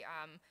quickly.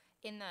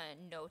 In the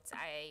notes,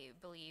 I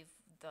believe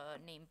the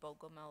name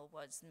Bogomil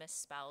was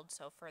misspelled,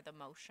 so for the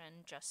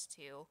motion, just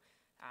to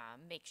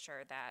make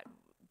sure that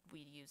we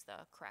use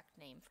the correct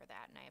name for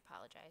that, and I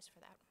apologize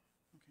for that.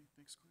 Okay,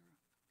 thanks, Clara.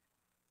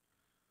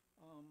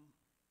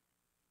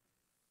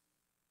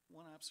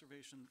 One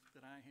observation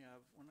that I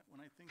have, when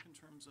I think in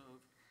terms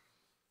of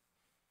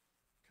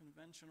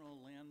conventional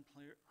land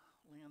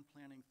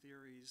planning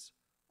theories,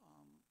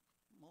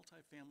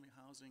 multifamily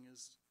housing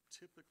is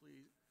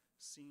typically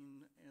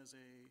seen as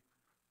a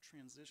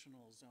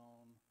transitional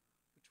zone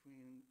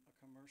between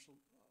a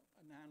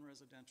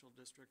non-residential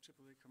district,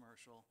 typically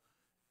commercial,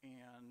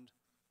 and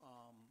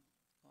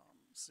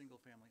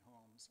single-family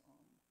homes.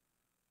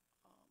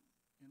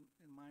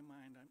 In my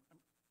mind, I'm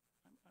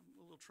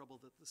a little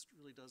troubled that this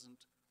really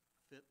doesn't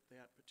fit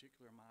that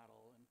particular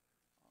model, and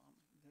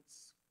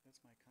that's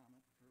my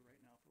comment for right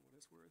now, for what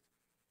it's worth.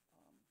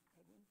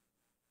 Edwin?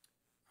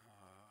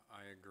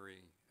 I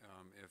agree.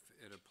 If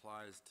it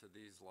applies to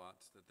these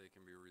lots that they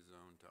can be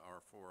rezoned to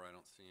R4, I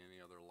don't see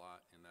any other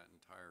lot in that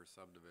entire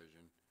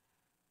subdivision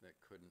that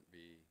couldn't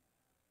be,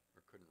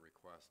 or couldn't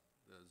request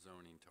the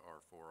zoning to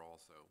R4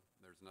 also.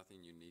 There's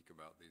nothing unique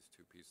about these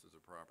two pieces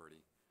of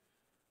property,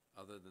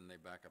 other than they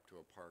back up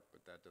to a park,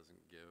 but that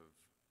doesn't give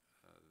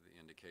the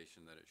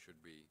indication that it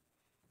should be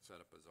set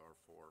up as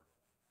R4.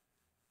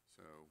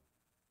 So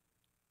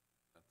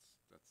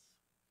that's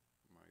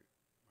my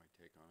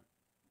take on it.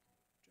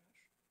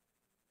 Josh?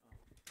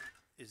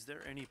 Is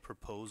there any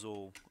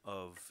proposal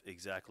of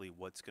exactly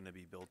what's going to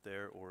be built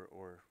there,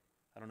 or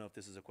I don't know if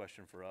this is a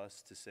question for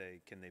us to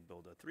say, can they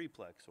build a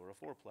threeplex or a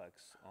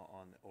fourplex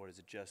or is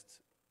it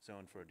just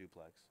zoned for a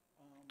duplex?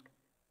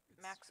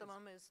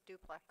 Maximum is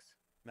duplex.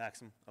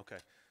 Maximum, okay.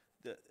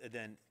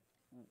 Then,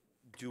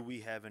 do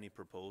we have any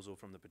proposal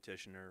from the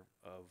petitioner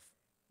of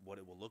what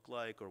it will look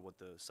like, or what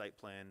the site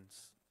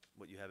plans,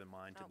 what you have in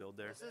mind to No, build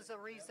there? This is a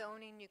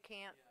rezoning, you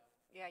can't,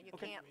 you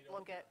Okay. can't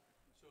look at,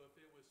 So if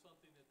it was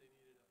something that they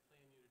needed a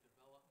plan unit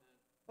development,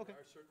 Okay,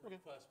 there are certain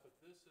okay. requests, but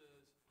this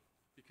is,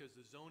 because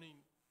the zoning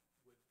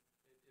would,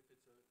 if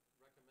it's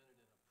recommended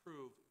and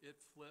approved,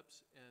 it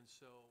flips, and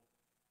so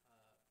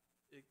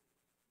it,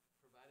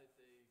 provided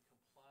they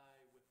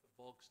comply with the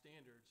bulk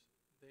standards,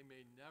 they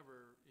may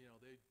never,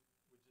 they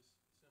would just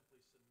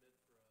simply submit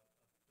for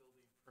a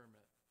building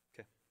permit.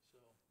 Okay, So,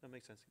 that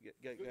makes sense.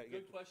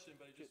 good question,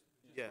 but just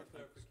Yeah,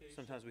 for clarification.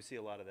 sometimes we see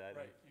a lot of that.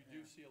 Right, you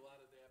do see a lot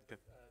of that, but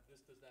Okay.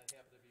 this does not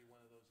happen to be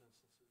one of those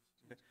instances.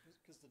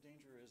 Because the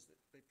danger is that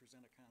they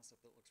present a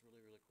concept that looks really,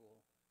 really cool,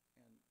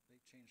 and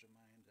they change their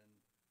mind and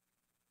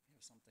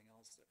have something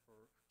else that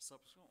for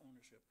subsequent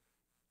ownership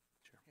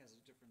Sure. has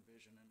a different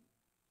vision, and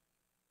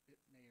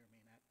it may or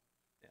may not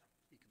Yeah.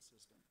 be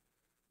consistent.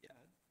 Yeah.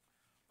 Ed?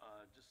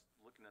 Just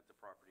looking at the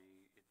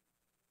property, it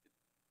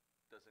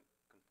doesn't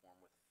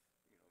conform with,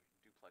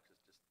 duplexes,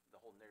 just, the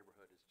whole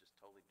neighborhood is just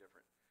totally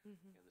different.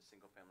 The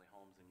single-family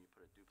homes, and you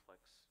put a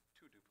duplex,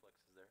 two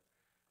duplexes there,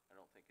 I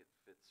don't think it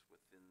fits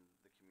within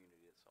the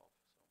community itself,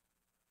 so.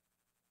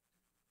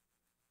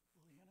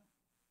 Liliana?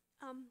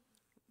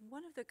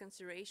 One of the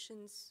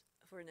considerations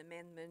for an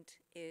amendment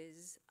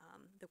is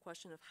the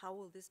question of how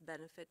will this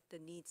benefit the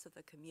needs of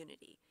the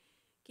community?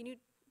 Can you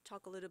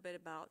talk a little bit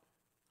about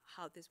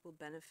how this will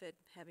benefit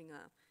having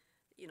a,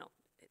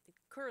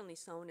 currently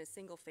zoned as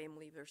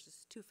single-family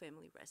versus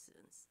two-family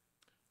residence?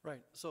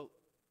 Right. So,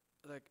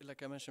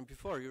 like I mentioned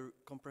before, your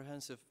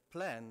comprehensive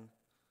plan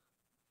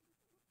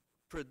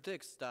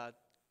predicts that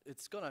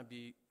it's gonna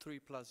be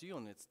 3+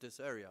 units, this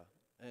area,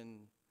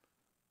 in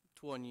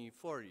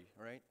 2040,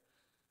 right?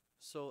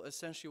 So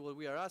essentially what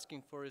we are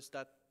asking for is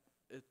that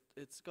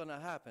it's gonna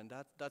happen.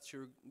 That's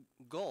your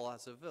goal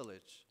as a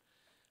village.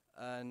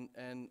 And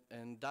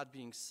that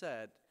being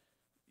said,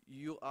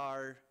 you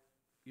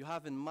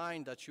have in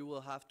mind that you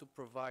will have to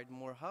provide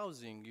more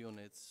housing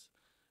units,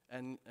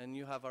 and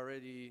you have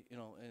already,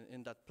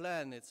 in that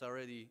plan, it's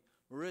already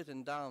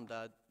written down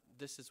that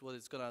this is what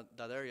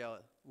that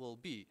area will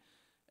be.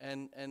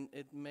 And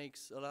it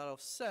makes a lot of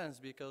sense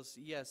because,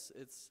 yes,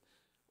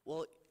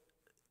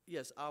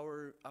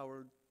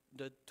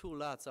 the two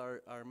lots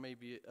are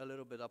maybe a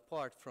little bit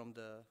apart from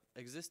the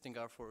existing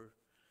R4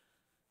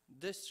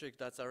 district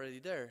that's already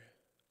there,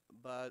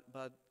 but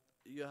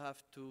you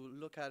have to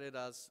look at it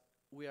as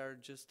we are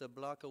just a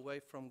block away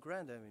from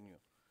Grand Avenue.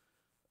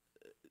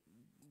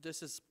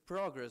 This is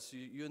progress.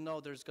 You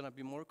know there's going to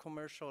be more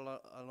commercial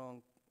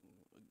along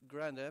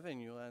Grand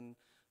Avenue, and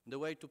the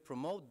way to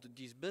promote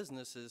these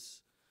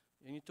businesses,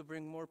 you need to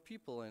bring more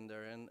people in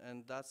there,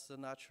 and that's the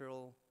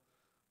natural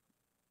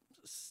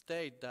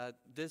state that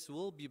this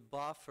will be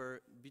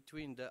buffer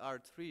between the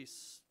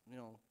R3s,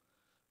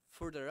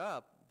 further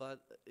up. But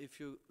if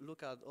you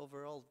look at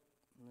overall,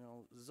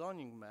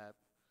 zoning map,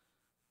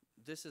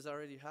 this is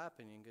already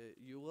happening.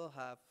 You will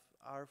have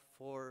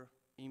R4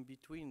 in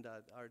between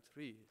that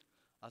R3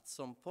 at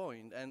some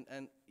point,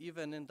 and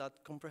even in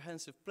that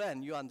comprehensive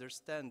plan, you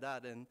understand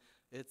that, and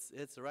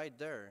it's right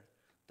there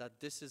that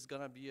this is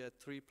gonna be a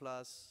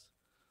 3+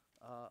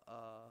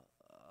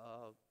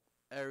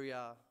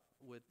 area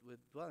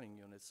with dwelling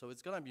units. So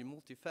it's gonna be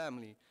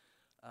multifamily.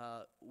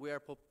 We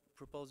are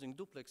proposing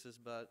duplexes,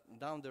 but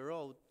down the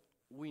road,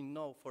 we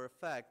know for a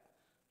fact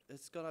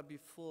it's gonna be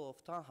full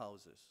of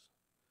townhouses.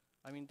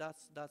 I mean,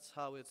 that's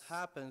how it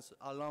happens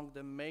along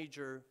the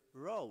major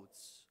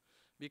roads,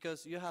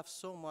 because you have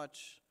so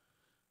much,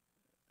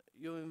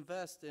 you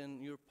invest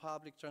in your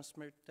public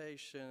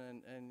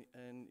transportation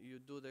and you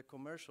do the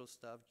commercial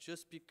stuff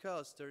just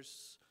because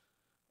there's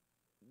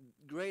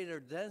greater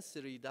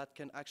density that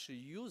can actually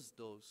use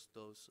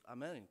those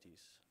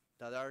amenities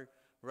that are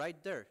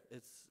right there.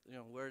 It's,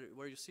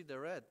 where you see the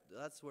red,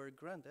 that's where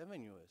Grand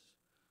Avenue is.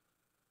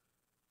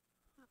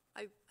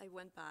 I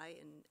went by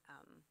and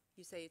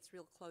you say it's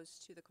real close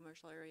to the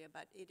commercial area,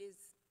 but it is,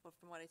 well,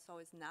 from what I saw,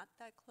 is not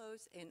that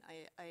close. And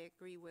I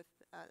agree with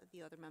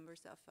the other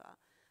members of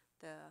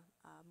the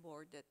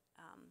board that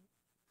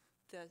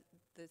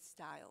the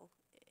style,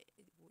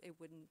 it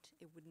wouldn't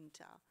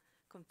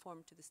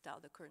conform to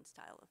the current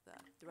style of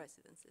the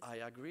residences. I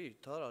agree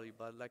totally,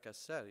 but like I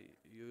said,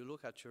 you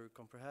look at your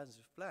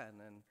comprehensive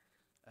plan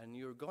and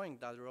you're going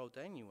that road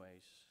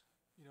anyways.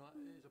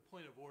 As a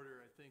point of order,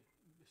 I think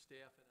the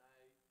staff and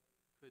I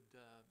could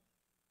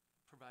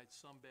provide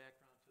some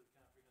background to the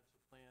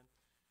comprehensive plan.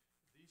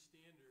 These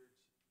standards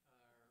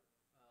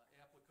are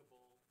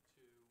applicable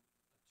to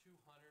a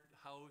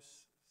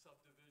 200-house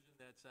subdivision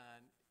that's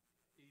on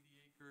 80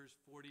 acres,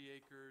 40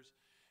 acres.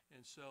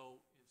 And so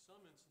in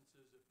some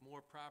instances, if more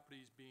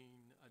property is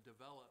being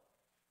developed,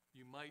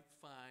 you might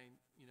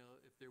find,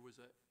 if there was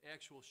an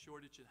actual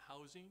shortage in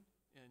housing,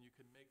 and you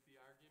can make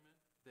the argument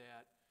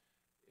that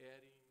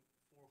adding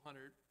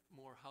 400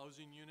 more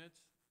housing units,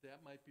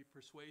 that might be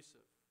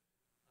persuasive.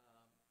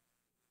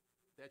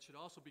 That should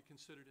also be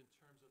considered in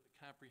terms of the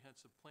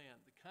comprehensive plan.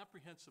 The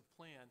comprehensive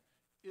plan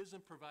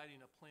isn't providing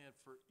a plan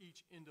for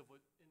each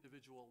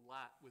individual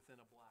lot within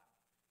a block.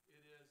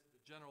 It is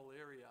the general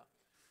area.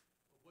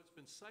 What's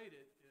been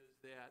cited is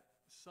that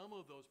some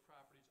of those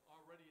properties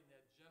already in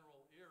that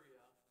general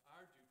area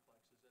are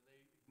duplexes, and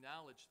they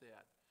acknowledge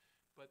that.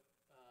 But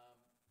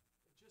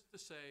just to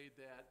say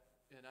that,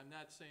 and I'm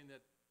not saying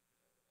that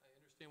I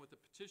understand what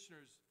the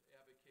petitioner's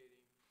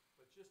advocating,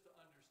 but just to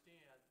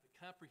understand, the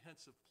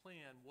comprehensive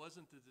plan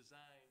wasn't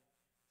designed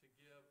to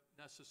give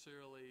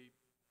necessarily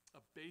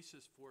a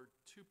basis for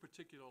two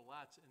particular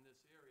lots in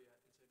this area.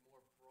 It's a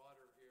more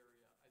broader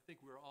area. I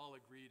think we're all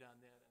agreed on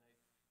that,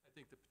 and I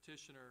think the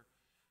petitioner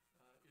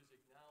is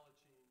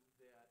acknowledging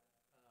that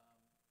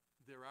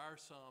there are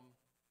some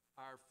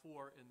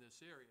R4 in this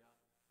area,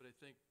 but I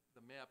think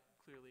the map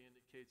clearly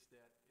indicates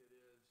that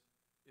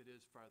it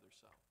is farther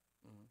south.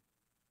 Mm-hmm.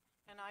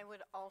 And I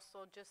would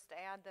also just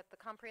add that the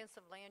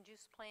comprehensive land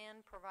use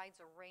plan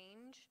provides a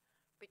range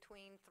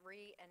between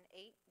 3 and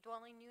 8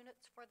 dwelling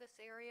units for this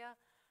area.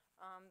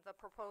 The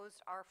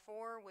proposed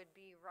R4 would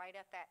be right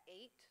at that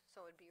 8,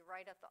 so it'd be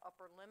right at the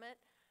upper limit.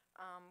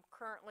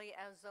 Currently,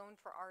 as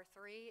zoned for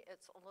R3,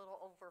 it's a little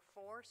over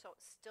 4, so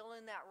it's still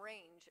in that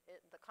range.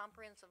 The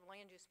comprehensive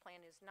land use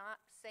plan is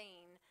not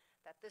saying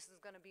that this is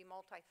going to be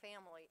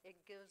multifamily.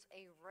 It gives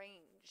a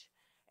range,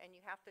 and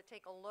you have to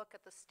take a look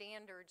at the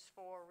standards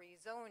for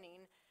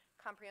rezoning.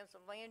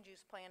 Comprehensive land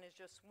use plan is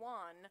just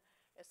one.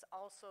 It's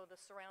also the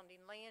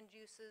surrounding land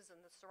uses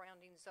and the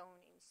surrounding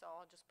zoning, so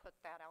I'll just put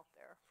that out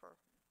there for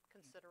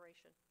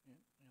consideration.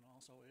 And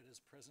also, it is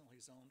presently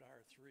zoned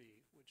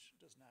R3, which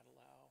does not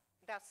allow.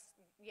 That's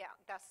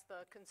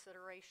the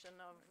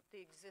consideration of the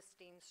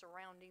existing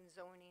surrounding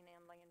zoning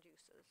and land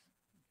uses.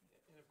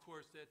 And of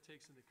course, that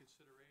takes into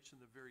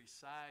consideration the very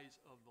size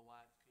of the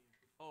lot being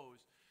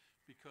proposed,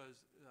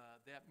 because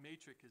that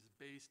matrix is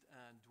based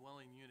on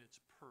dwelling units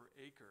per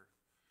acre.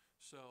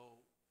 So,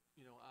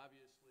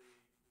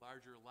 obviously,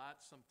 larger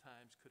lots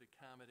sometimes could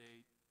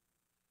accommodate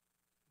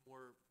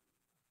more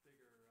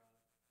bigger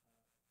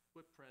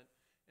footprint,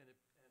 and the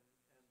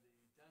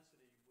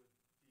density would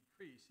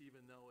decrease,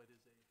 even though it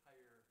is a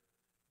higher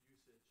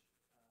usage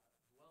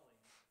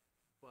dwelling.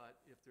 But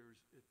if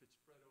it's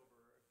spread over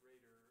a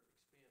greater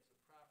expanse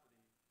of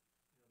property,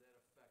 that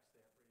affects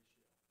that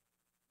ratio.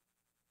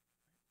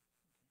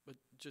 But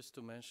just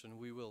to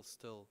mention, we will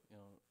still,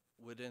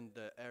 within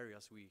the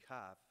areas we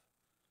have,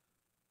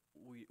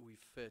 we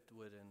fit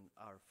within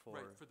R4.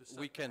 Right, for the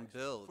we can setbacks,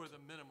 build for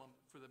the minimum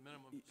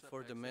setbacks.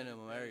 for the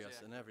minimum that is areas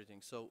and accurate. everything.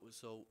 So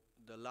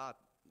the lot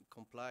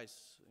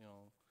complies.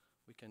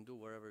 We can do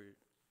wherever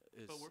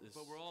is.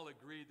 But we're all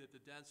agreed that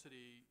the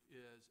density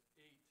is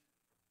 8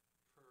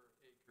 per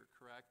acre,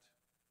 correct?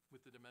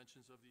 with the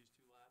dimensions of these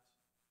two lots?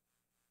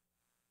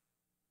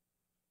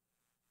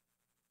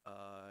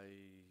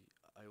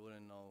 I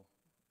wouldn't know.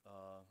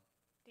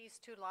 These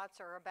two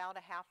lots are about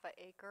a half an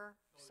acre,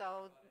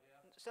 so,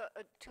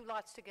 two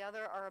lots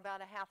together are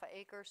about a half an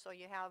acre, so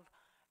you have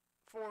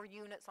 4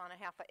 units on a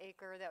half an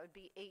acre, that would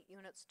be 8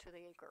 units to the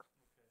acre.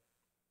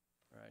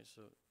 Right,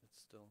 so it's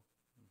still,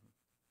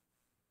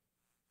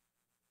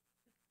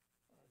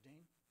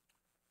 Dane?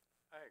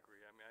 I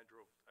agree. I mean, I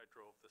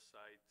drove the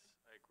sites.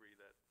 I agree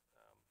that,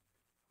 I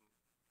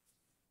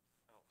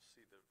don't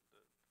see the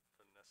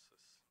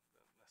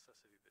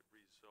necessity to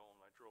rezone.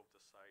 I drove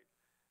the site,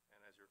 and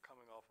as you're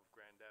coming off of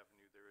Grand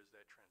Avenue, there is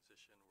that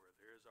transition where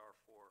there is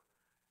R4,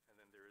 and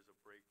then there is a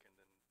break, and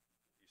then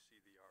you see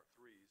the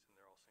R3s, and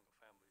they're all single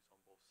families on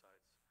both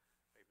sides.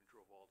 I even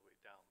drove all the way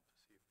down to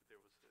see if there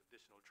was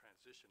additional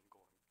transition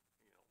going,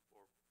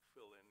 or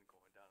fill in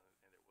going down,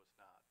 and it was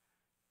not.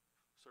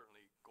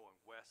 Certainly going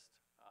west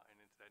and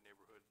into that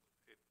neighborhood,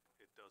 it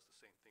does the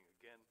same thing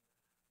again,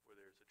 where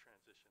there's a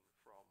transition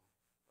from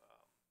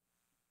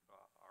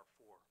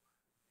R4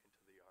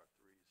 into the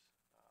R3s.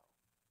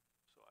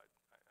 So I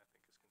think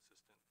it's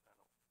consistent. I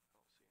don't see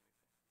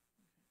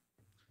anything.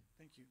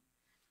 Thank you.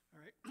 All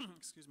right,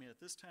 excuse me.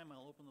 At this time,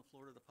 I'll open the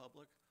floor to the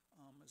public.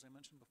 As I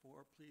mentioned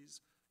before,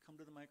 please come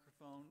to the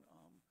microphone,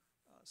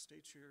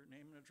 state your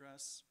name and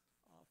address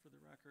for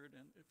the record,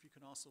 and if you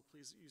can also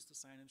please use the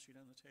sign-in sheet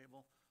on the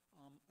table.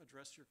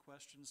 Address your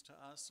questions to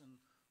us, and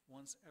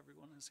once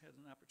everyone has had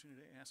an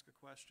opportunity to ask a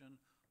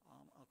question,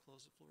 I'll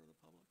close the floor to the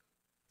public.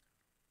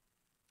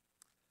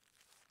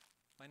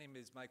 My name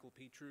is Michael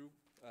Petru.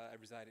 I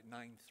reside at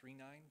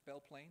 939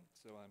 Belle Plaine,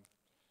 so I'm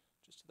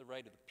just to the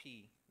right of the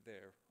P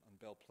there on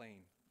Belle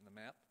Plaine on the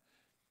map.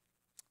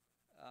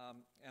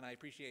 And I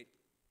appreciate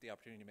the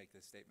opportunity to make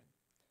this statement.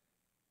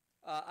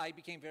 I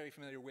became very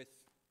familiar with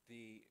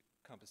the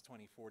Compass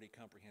 2040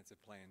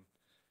 comprehensive plan,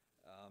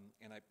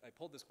 and I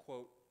pulled this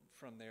quote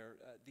from there.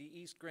 The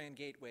East Grand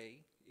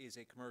Gateway is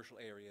a commercial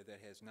area that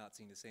has not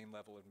seen the same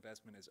level of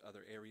investment as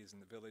other areas in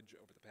the village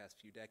over the past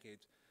few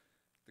decades.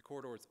 The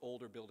corridor's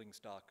older building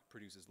stock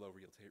produces low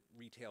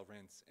retail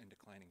rents and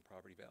declining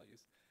property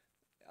values.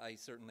 I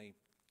certainly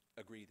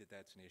agree that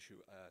that's an issue,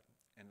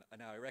 and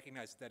now I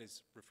recognize that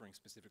is referring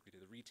specifically to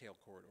the retail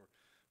corridor,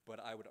 but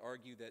I would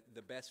argue that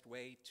the best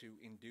way to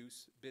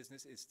induce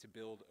business is to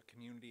build a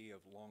community of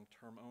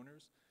long-term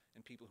owners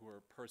and people who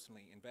are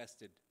personally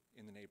invested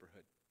in the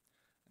neighborhood.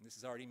 And this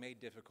is already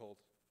made difficult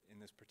in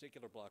this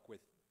particular block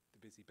with the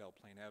busy Belle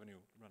Plaine Avenue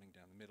running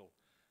down the middle.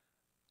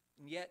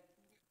 And yet,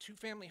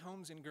 two-family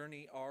homes in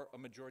Gurnee are a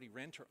majority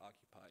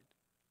renter-occupied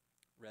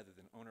rather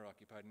than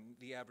owner-occupied, and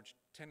the average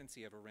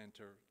tenancy of a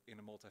renter in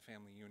a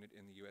multifamily unit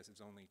in the U.S.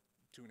 is only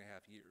 2.5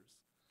 years.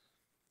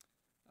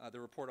 The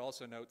report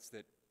also notes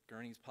that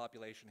Gurnee's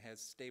population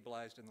has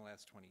stabilized in the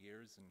last 20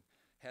 years and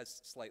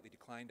has slightly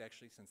declined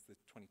actually since the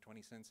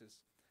 2020 census,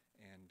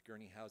 and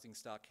Gurnee housing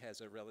stock has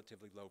a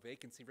relatively low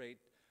vacancy rate,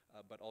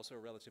 but also a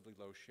relatively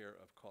low share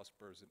of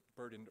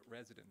cost-burdened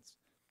residents.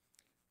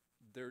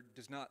 There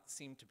does not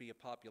seem to be a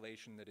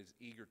population that is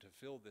eager to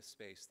fill this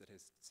space that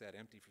has sat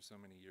empty for so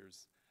many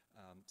years.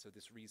 So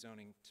this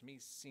rezoning, to me,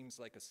 seems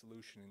like a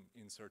solution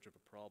in search of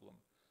a problem.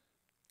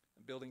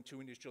 Building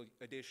 2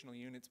 additional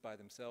units by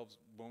themselves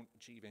won't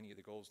achieve any of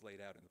the goals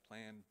laid out in the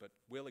plan, but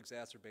will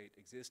exacerbate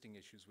existing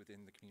issues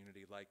within the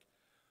community like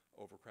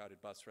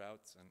overcrowded bus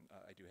routes. And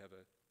I do have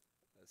a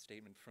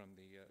statement from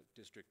the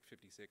District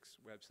 56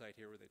 website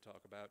here where they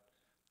talk about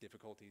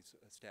difficulties,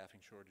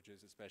 staffing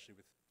shortages, especially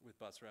with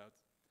bus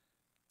routes.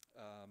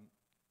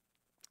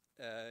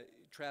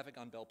 Traffic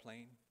on Belle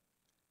Plaine,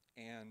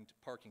 and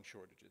parking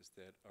shortages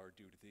that are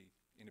due to the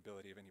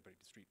inability of anybody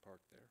to street park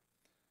there.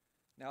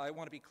 Now, I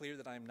want to be clear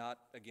that I'm not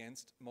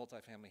against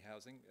multifamily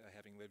housing,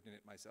 having lived in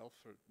it myself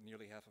for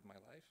nearly half of my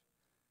life.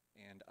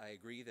 And I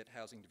agree that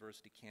housing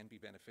diversity can be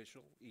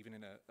beneficial, even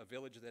in a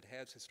village that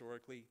has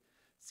historically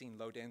seen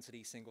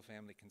low-density,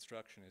 single-family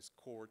construction as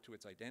core to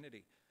its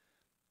identity.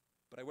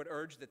 But I would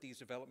urge that these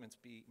developments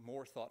be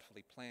more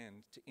thoughtfully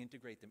planned to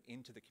integrate them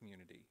into the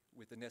community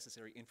with the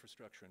necessary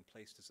infrastructure in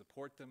place to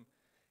support them,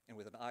 and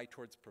with an eye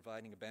towards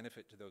providing a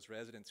benefit to those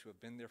residents who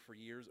have been there for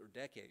years or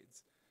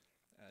decades.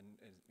 And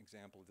an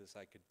example of this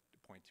I could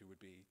point to would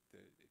be,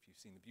 if you've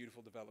seen the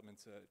beautiful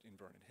developments in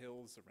Vernon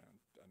Hills around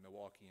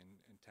Milwaukee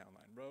and Town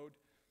Line Road.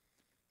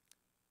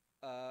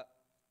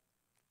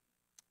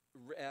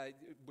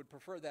 Would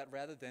prefer that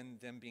rather than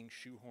them being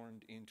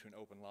shoehorned into an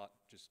open lot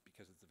just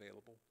because it's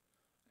available.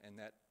 And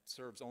that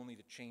serves only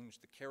to change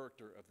the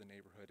character of the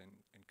neighborhood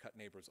and cut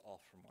neighbors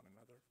off from one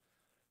another.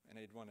 And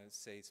I'd want to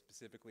say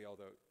specifically,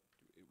 although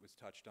it was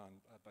touched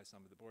on by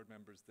some of the board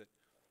members, that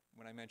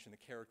when I mentioned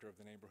the character of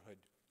the neighborhood,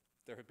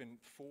 there have been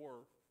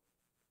 4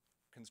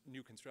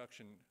 new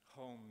construction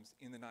homes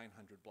in the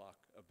 900 block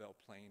of Belle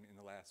Plaine in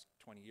the last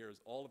 20 years,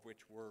 all of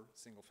which were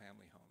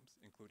single-family homes,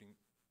 including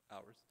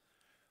ours.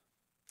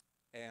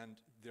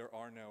 And there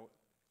are no,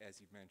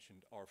 as you've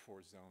mentioned,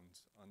 R4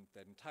 zones on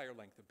that entire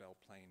length of Belle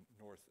Plaine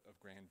north of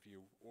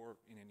Grandview or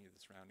in any of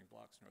the surrounding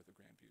blocks north of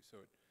Grandview.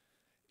 So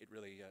it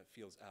really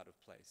feels out of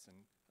place, and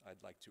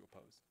I'd like to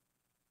oppose.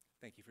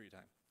 Thank you for your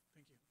time.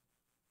 Thank you.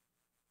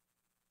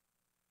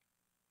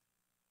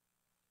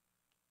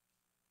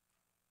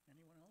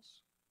 Anyone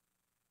else?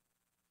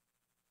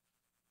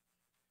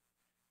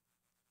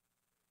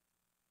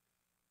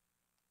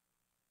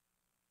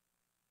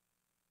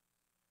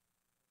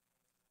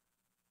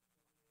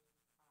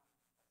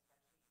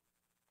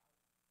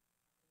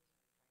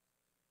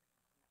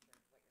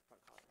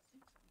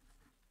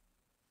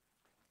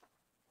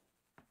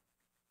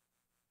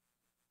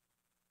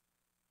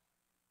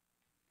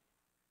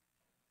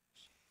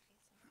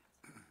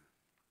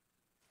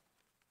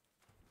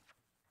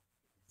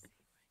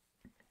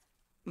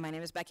 My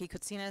name is Becky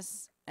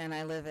Kutsinas, and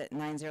I live at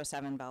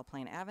 907 Belle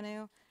Plaine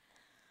Avenue.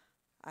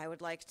 I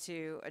would like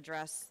to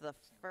address the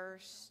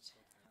first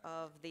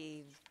of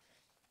the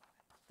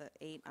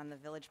 8 on the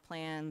village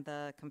plan,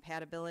 the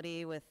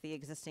compatibility with the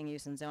existing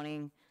use and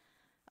zoning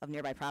of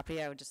nearby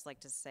property. I would just like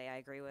to say I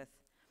agree with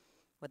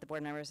what the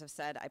board members have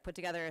said. I put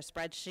together a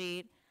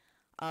spreadsheet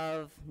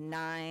of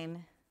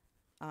 9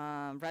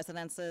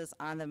 residences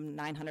on the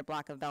 900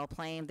 block of Belle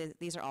Plaine.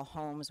 These are all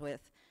homes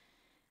with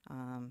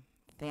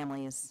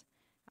families.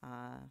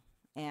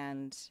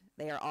 And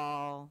they are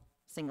all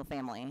single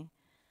family,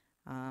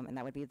 and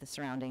that would be the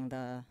surrounding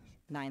the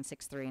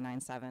 963,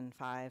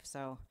 975.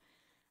 So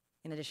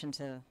in addition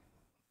to,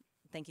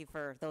 thank you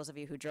for those of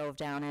you who drove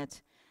down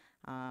it,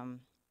 but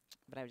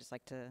I would just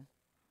like to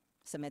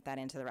submit that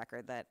into the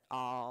record that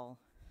all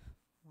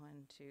 1,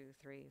 2,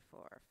 3,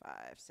 4, 5,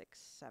 6,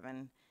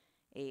 7,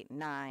 8,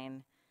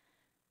 9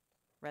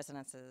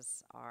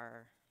 residences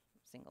are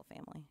single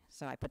family.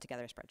 So I put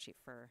together a spreadsheet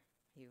for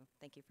you.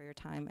 Thank you for your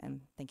time,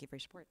 and thank you for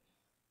your support.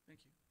 Thank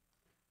you.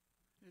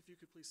 If you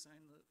could please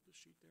sign the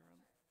sheet there on,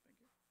 thank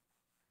you.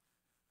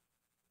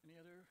 Any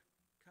other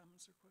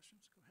comments or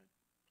questions? Go ahead.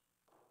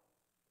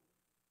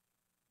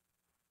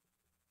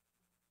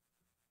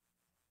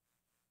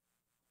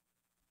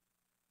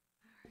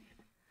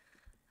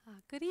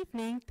 Good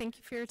evening. Thank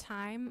you for your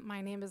time. My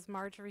name is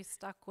Marjorie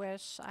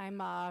Stuckwish. I'm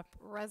a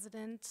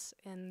resident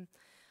in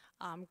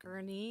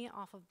Gurnee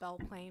off of Belle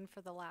Plaine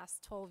for the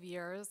last 12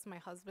 years, my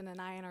husband and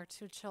I and our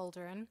 2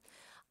 children.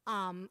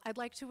 I'd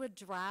like to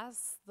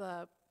address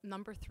the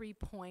number 3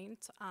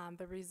 point,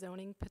 the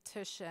rezoning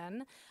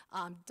petition.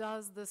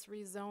 Does this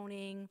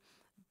rezoning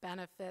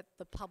benefit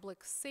the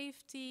public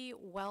safety,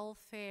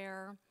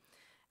 welfare,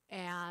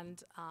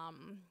 and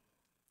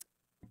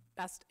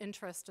best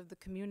interest of the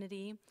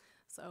community?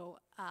 So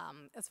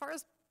as far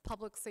as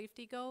public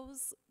safety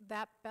goes,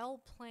 that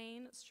Belle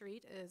Plaine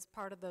Street is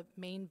part of the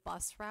main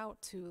bus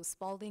route to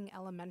Spalding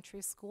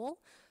Elementary School.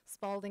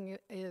 Spalding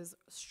is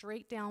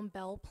straight down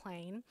Belle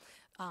Plaine,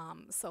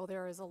 so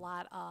there is a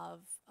lot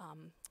of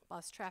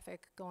bus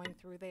traffic going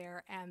through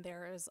there, and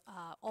there is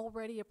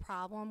already a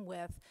problem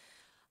with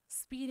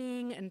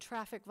speeding and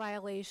traffic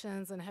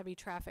violations and heavy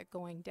traffic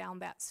going down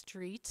that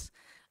street.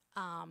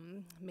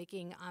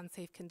 Making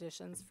unsafe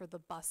conditions for the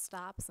bus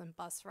stops and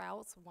bus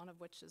routes, one of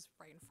which is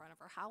right in front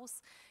of our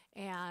house,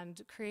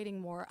 and creating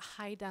more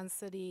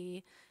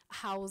high-density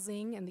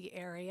housing in the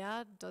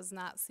area does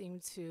not seem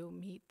to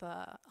meet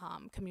the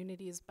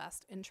community's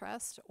best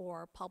interest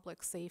or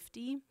public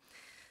safety.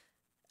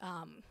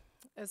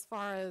 As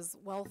far as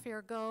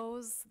welfare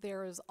goes,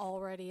 there is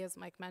already, as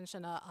Mike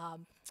mentioned, a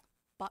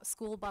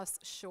school bus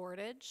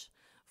shortage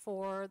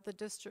for the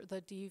district,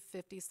 the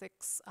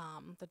D56,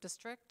 the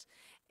district,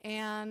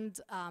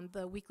 and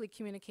the weekly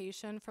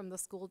communication from the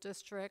school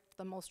district,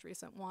 the most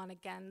recent one,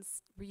 again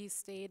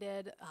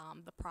restated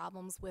the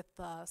problems with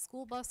the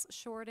school bus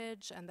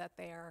shortage and that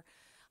they're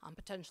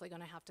potentially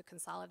going to have to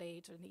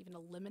consolidate and even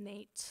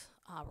eliminate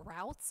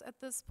routes at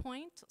this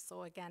point.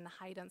 So again,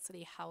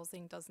 high-density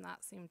housing does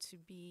not seem to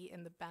be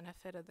in the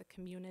benefit of the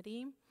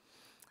community.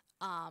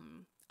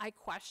 I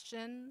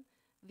question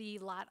the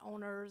lot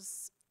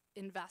owners'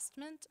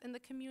 investment in the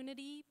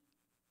community.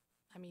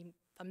 I mean,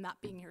 I'm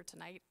not being here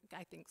tonight,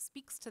 I think,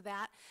 speaks to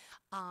that,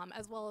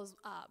 as well as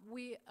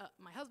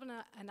my husband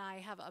and I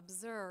have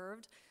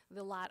observed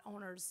the lot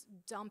owners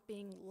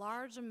dumping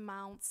large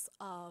amounts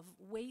of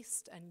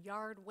waste and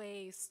yard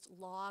waste,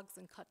 logs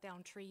and cut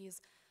down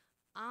trees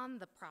on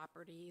the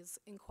properties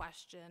in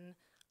question,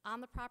 on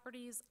the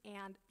properties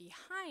and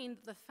behind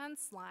the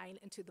fence line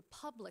into the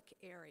public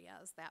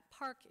areas, that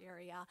park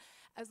area,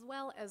 as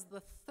well as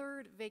the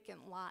 3rd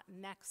vacant lot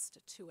next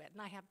to it.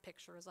 And I have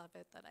pictures of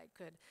it that I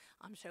could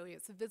show you.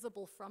 It's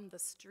visible from the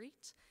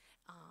street,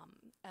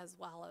 as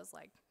well as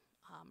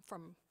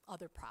from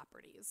other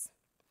properties.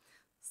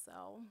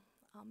 So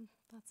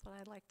that's what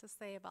I'd like to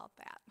say about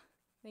that.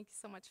 Thank you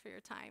so much for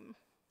your time.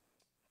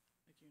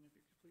 Thank you, and if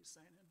you could please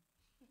sign in.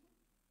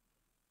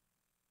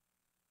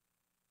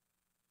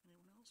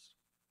 Anyone else?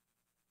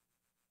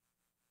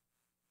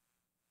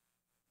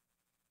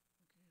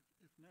 Okay,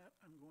 if not,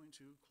 I'm going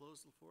to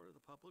close the floor to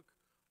the public.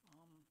 I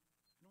don't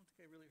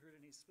think I really heard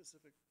any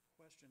specific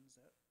questions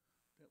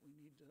that we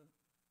need to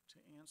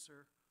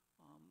answer.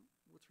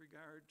 With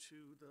regard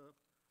to the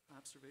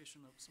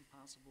observation of some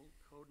possible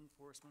code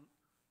enforcement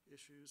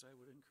issues, I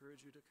would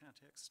encourage you to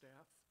contact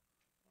staff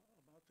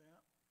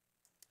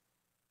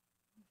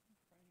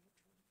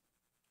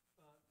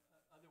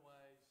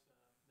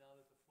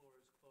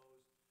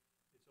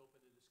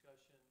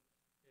discussion,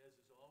 as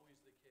is always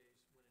the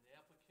case, when an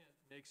applicant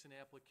makes an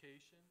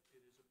application,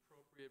 it is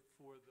appropriate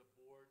for the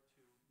board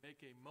to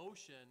make a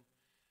motion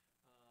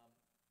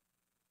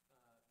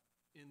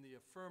in the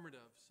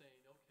affirmative,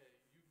 saying, okay,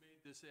 you've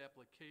made this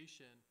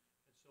application,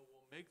 and so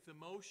we'll make the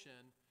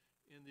motion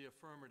in the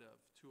affirmative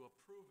to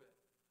approve it.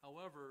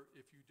 However,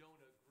 if you don't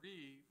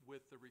agree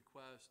with the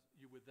request,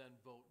 you would then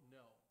vote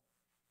no.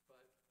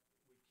 But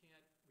we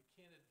can't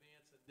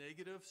advance a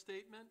negative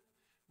statement.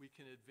 We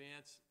can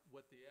advance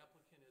what the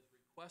applicant has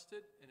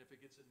requested, and if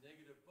it gets a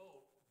negative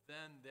vote,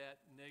 then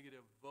that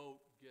negative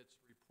vote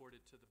gets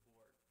reported to the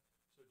board.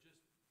 So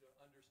just to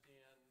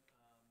understand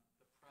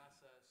the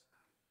process,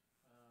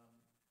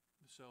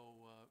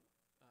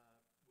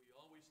 we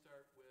always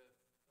start with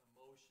a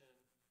motion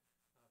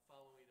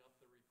following up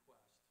the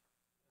request,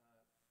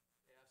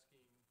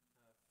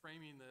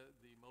 framing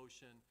the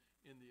motion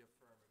in the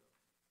affirmative.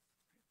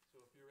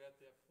 So if you're at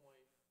that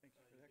point, Thank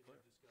you for you that can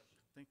have discussion.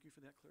 Thank you for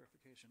that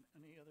clarification.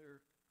 Any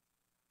other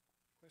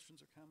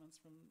questions or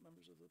comments from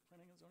members of the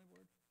Planning and Zoning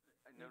Board?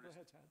 I Yeah, go noticed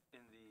ahead, Todd.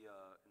 in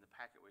the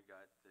packet we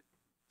got that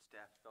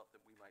staff felt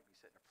that we might be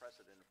setting a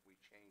precedent if we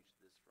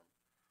changed this from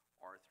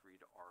R3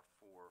 to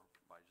R4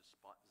 by just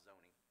spot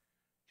zoning,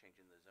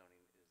 changing the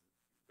zoning.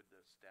 Would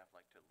the staff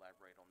like to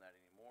elaborate on that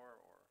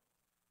anymore, or?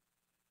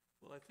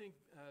 Well, I think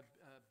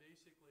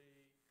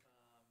basically,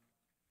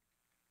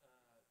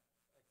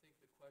 I think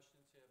the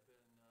questions have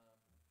been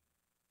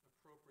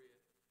appropriate.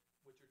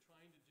 What you're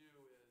trying to do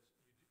is,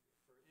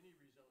 for any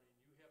rezoning,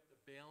 you have to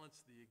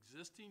balance the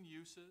existing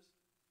uses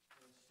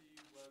and see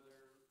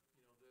whether,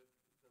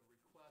 the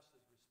request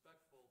is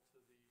respectful to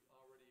the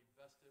already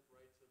vested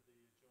rights of the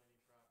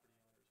adjoining property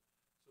owners.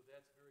 So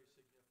that's very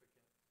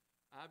significant.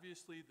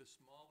 Obviously, the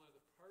smaller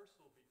the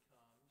parcel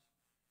becomes,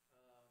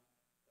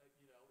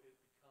 it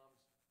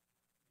becomes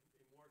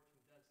a more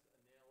condensed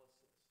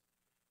analysis.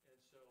 And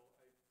so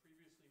I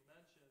previously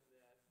mentioned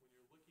that when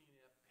you're looking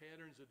at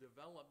patterns of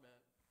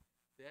development,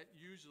 that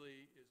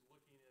usually is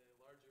looking at a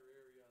larger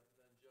area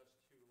than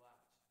just 2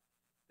 lots.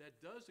 That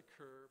does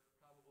occur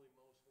probably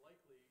most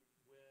likely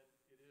when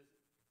it is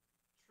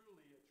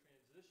truly a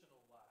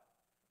transitional lot.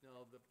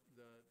 Now,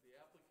 the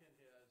applicant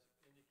has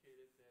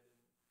indicated that in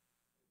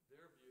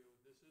their view,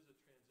 this is a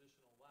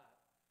transitional lot,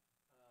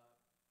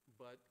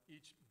 but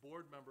each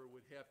board member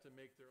would have to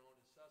make their own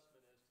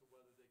assessment as to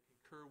whether they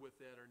concur with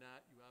that or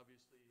not. You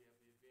obviously have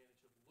the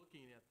advantage of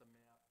looking at the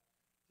map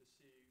to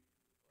see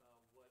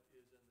what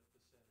is in the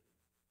vicinity.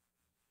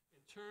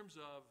 In terms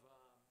of,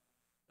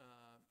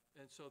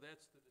 and so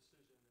that's the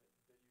decision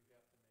that you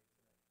have to make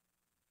tonight.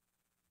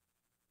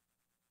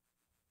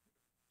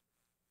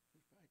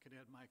 If I could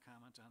add my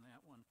comment on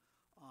that one.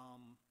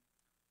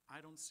 I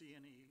don't see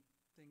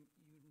anything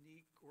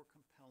unique or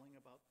compelling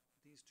about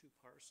these 2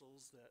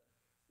 parcels that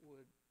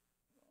would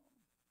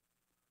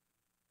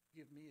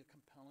give me a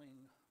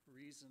compelling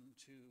reason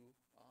to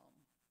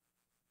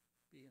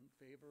be in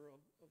favor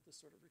of this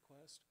sort of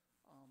request.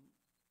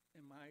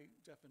 In my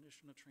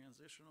definition of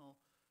transitional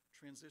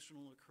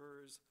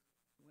occurs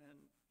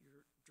when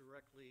you're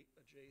directly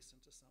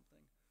adjacent to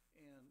something.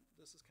 And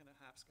this is kind of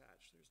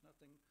hopscotch. There's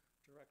nothing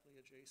directly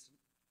adjacent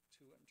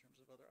to it in terms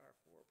of other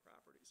R4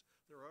 properties.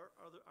 There are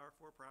other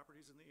R4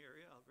 properties in the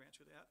area, I'll grant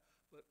you that,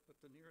 but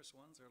the nearest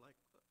ones are like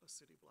a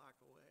city block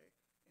away.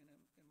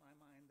 And in my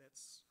mind,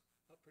 that's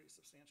a pretty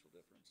substantial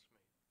difference.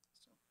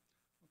 So,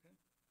 okay.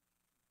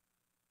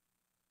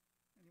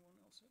 Anyone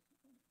else want to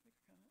make a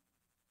comment?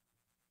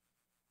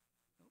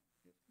 Nope.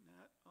 If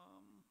not,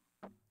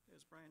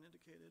 as Brian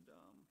indicated,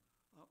 a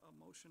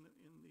motion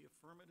in the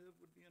affirmative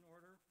would be in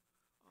order.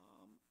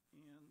 And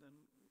then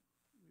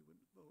we would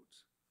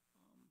vote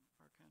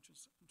our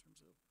conscience in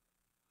terms of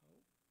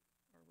how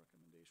our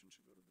recommendation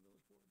should go to the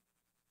village board.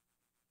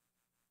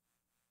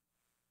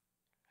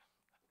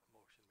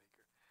 Motion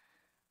maker.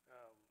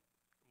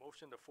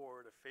 Motion to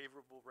forward a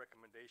favorable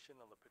recommendation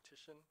on the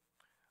petition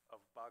of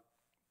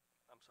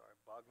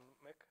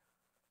Bogmick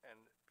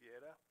and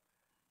Piera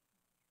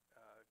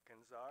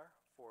Genzar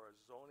for a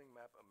zoning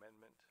map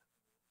amendment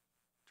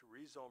to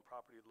rezone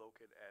property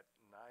located at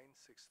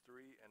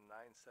 963 and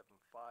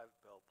 975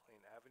 Belle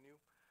Plaine Avenue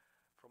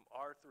from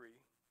R3,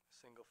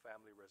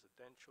 single-family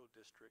residential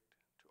district,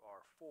 to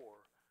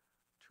R4,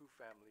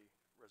 two-family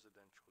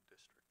residential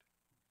district.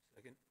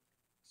 Second?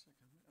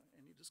 Second.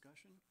 Any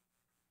discussion?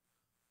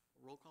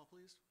 Roll call,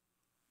 please.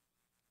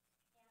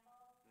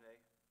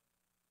 Nay.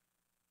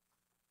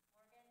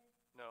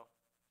 No.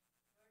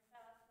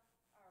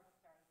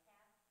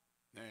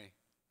 Nay.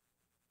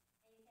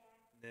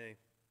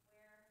 Nay.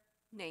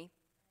 Nay.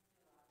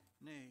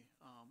 Nay.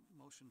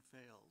 Motion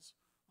fails.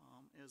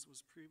 As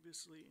was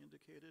previously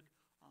indicated,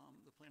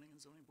 the Planning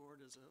and Zoning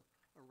Board is a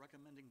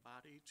recommending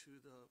body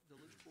to the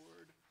village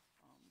board.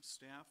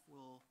 Staff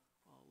will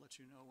let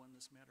you know when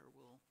this matter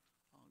will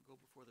go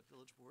before the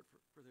village board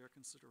for their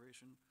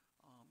consideration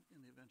in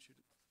the event you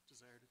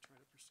desire to try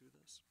to pursue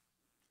this.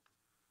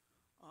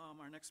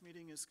 Our next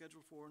meeting is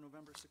scheduled for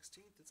November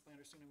 16th. It's my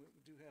understanding we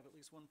do have at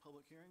least one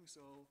public hearing,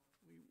 so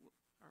we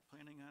are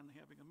planning on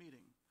having a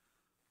meeting.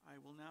 I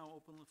will now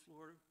open the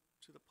floor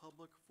to the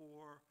public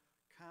for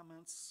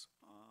comments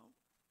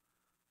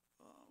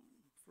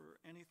for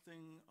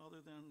anything other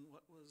than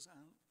what was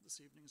on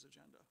this evening's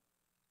agenda?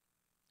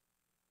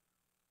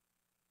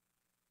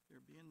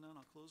 There being none,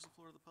 I'll close the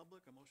floor to the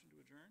public. A motion to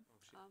adjourn?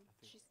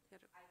 She's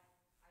got a-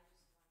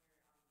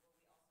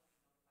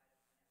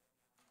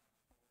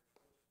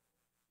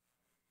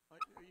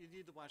 You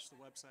need to watch the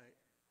website.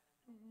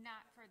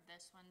 Not for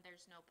this one,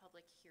 there's no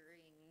public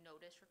hearing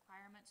notice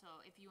requirement, so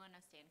if you want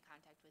to stay in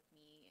contact with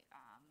me,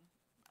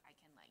 I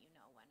can let you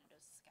know when it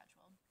is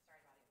scheduled.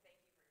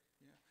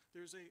 Yeah,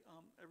 there's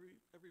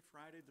every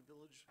Friday, the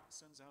village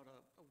sends out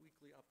a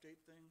weekly update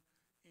thing,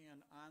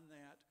 and on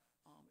that,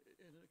 it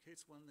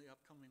indicates when the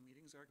upcoming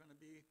meetings are gonna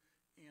be,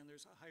 and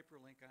there's a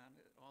hyperlink on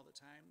it all the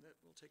time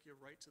that will take you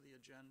right to the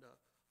agenda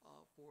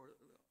for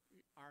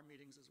our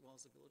meetings as well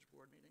as the village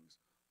board meetings,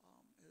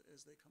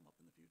 as they come up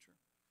in the future.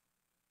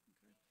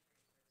 Okay?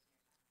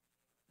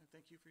 And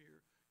thank you for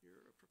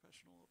your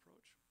professional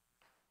approach.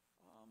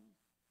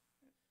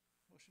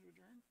 Motion to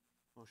adjourn?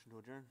 Motion to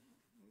adjourn?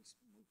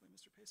 Moved by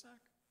Mr. Pasak,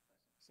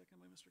 second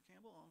by Mr.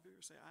 Campbell. All in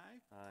favor, say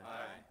aye.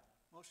 Aye.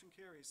 Motion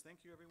carries.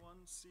 Thank you,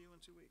 everyone. See you in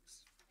 2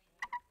 weeks.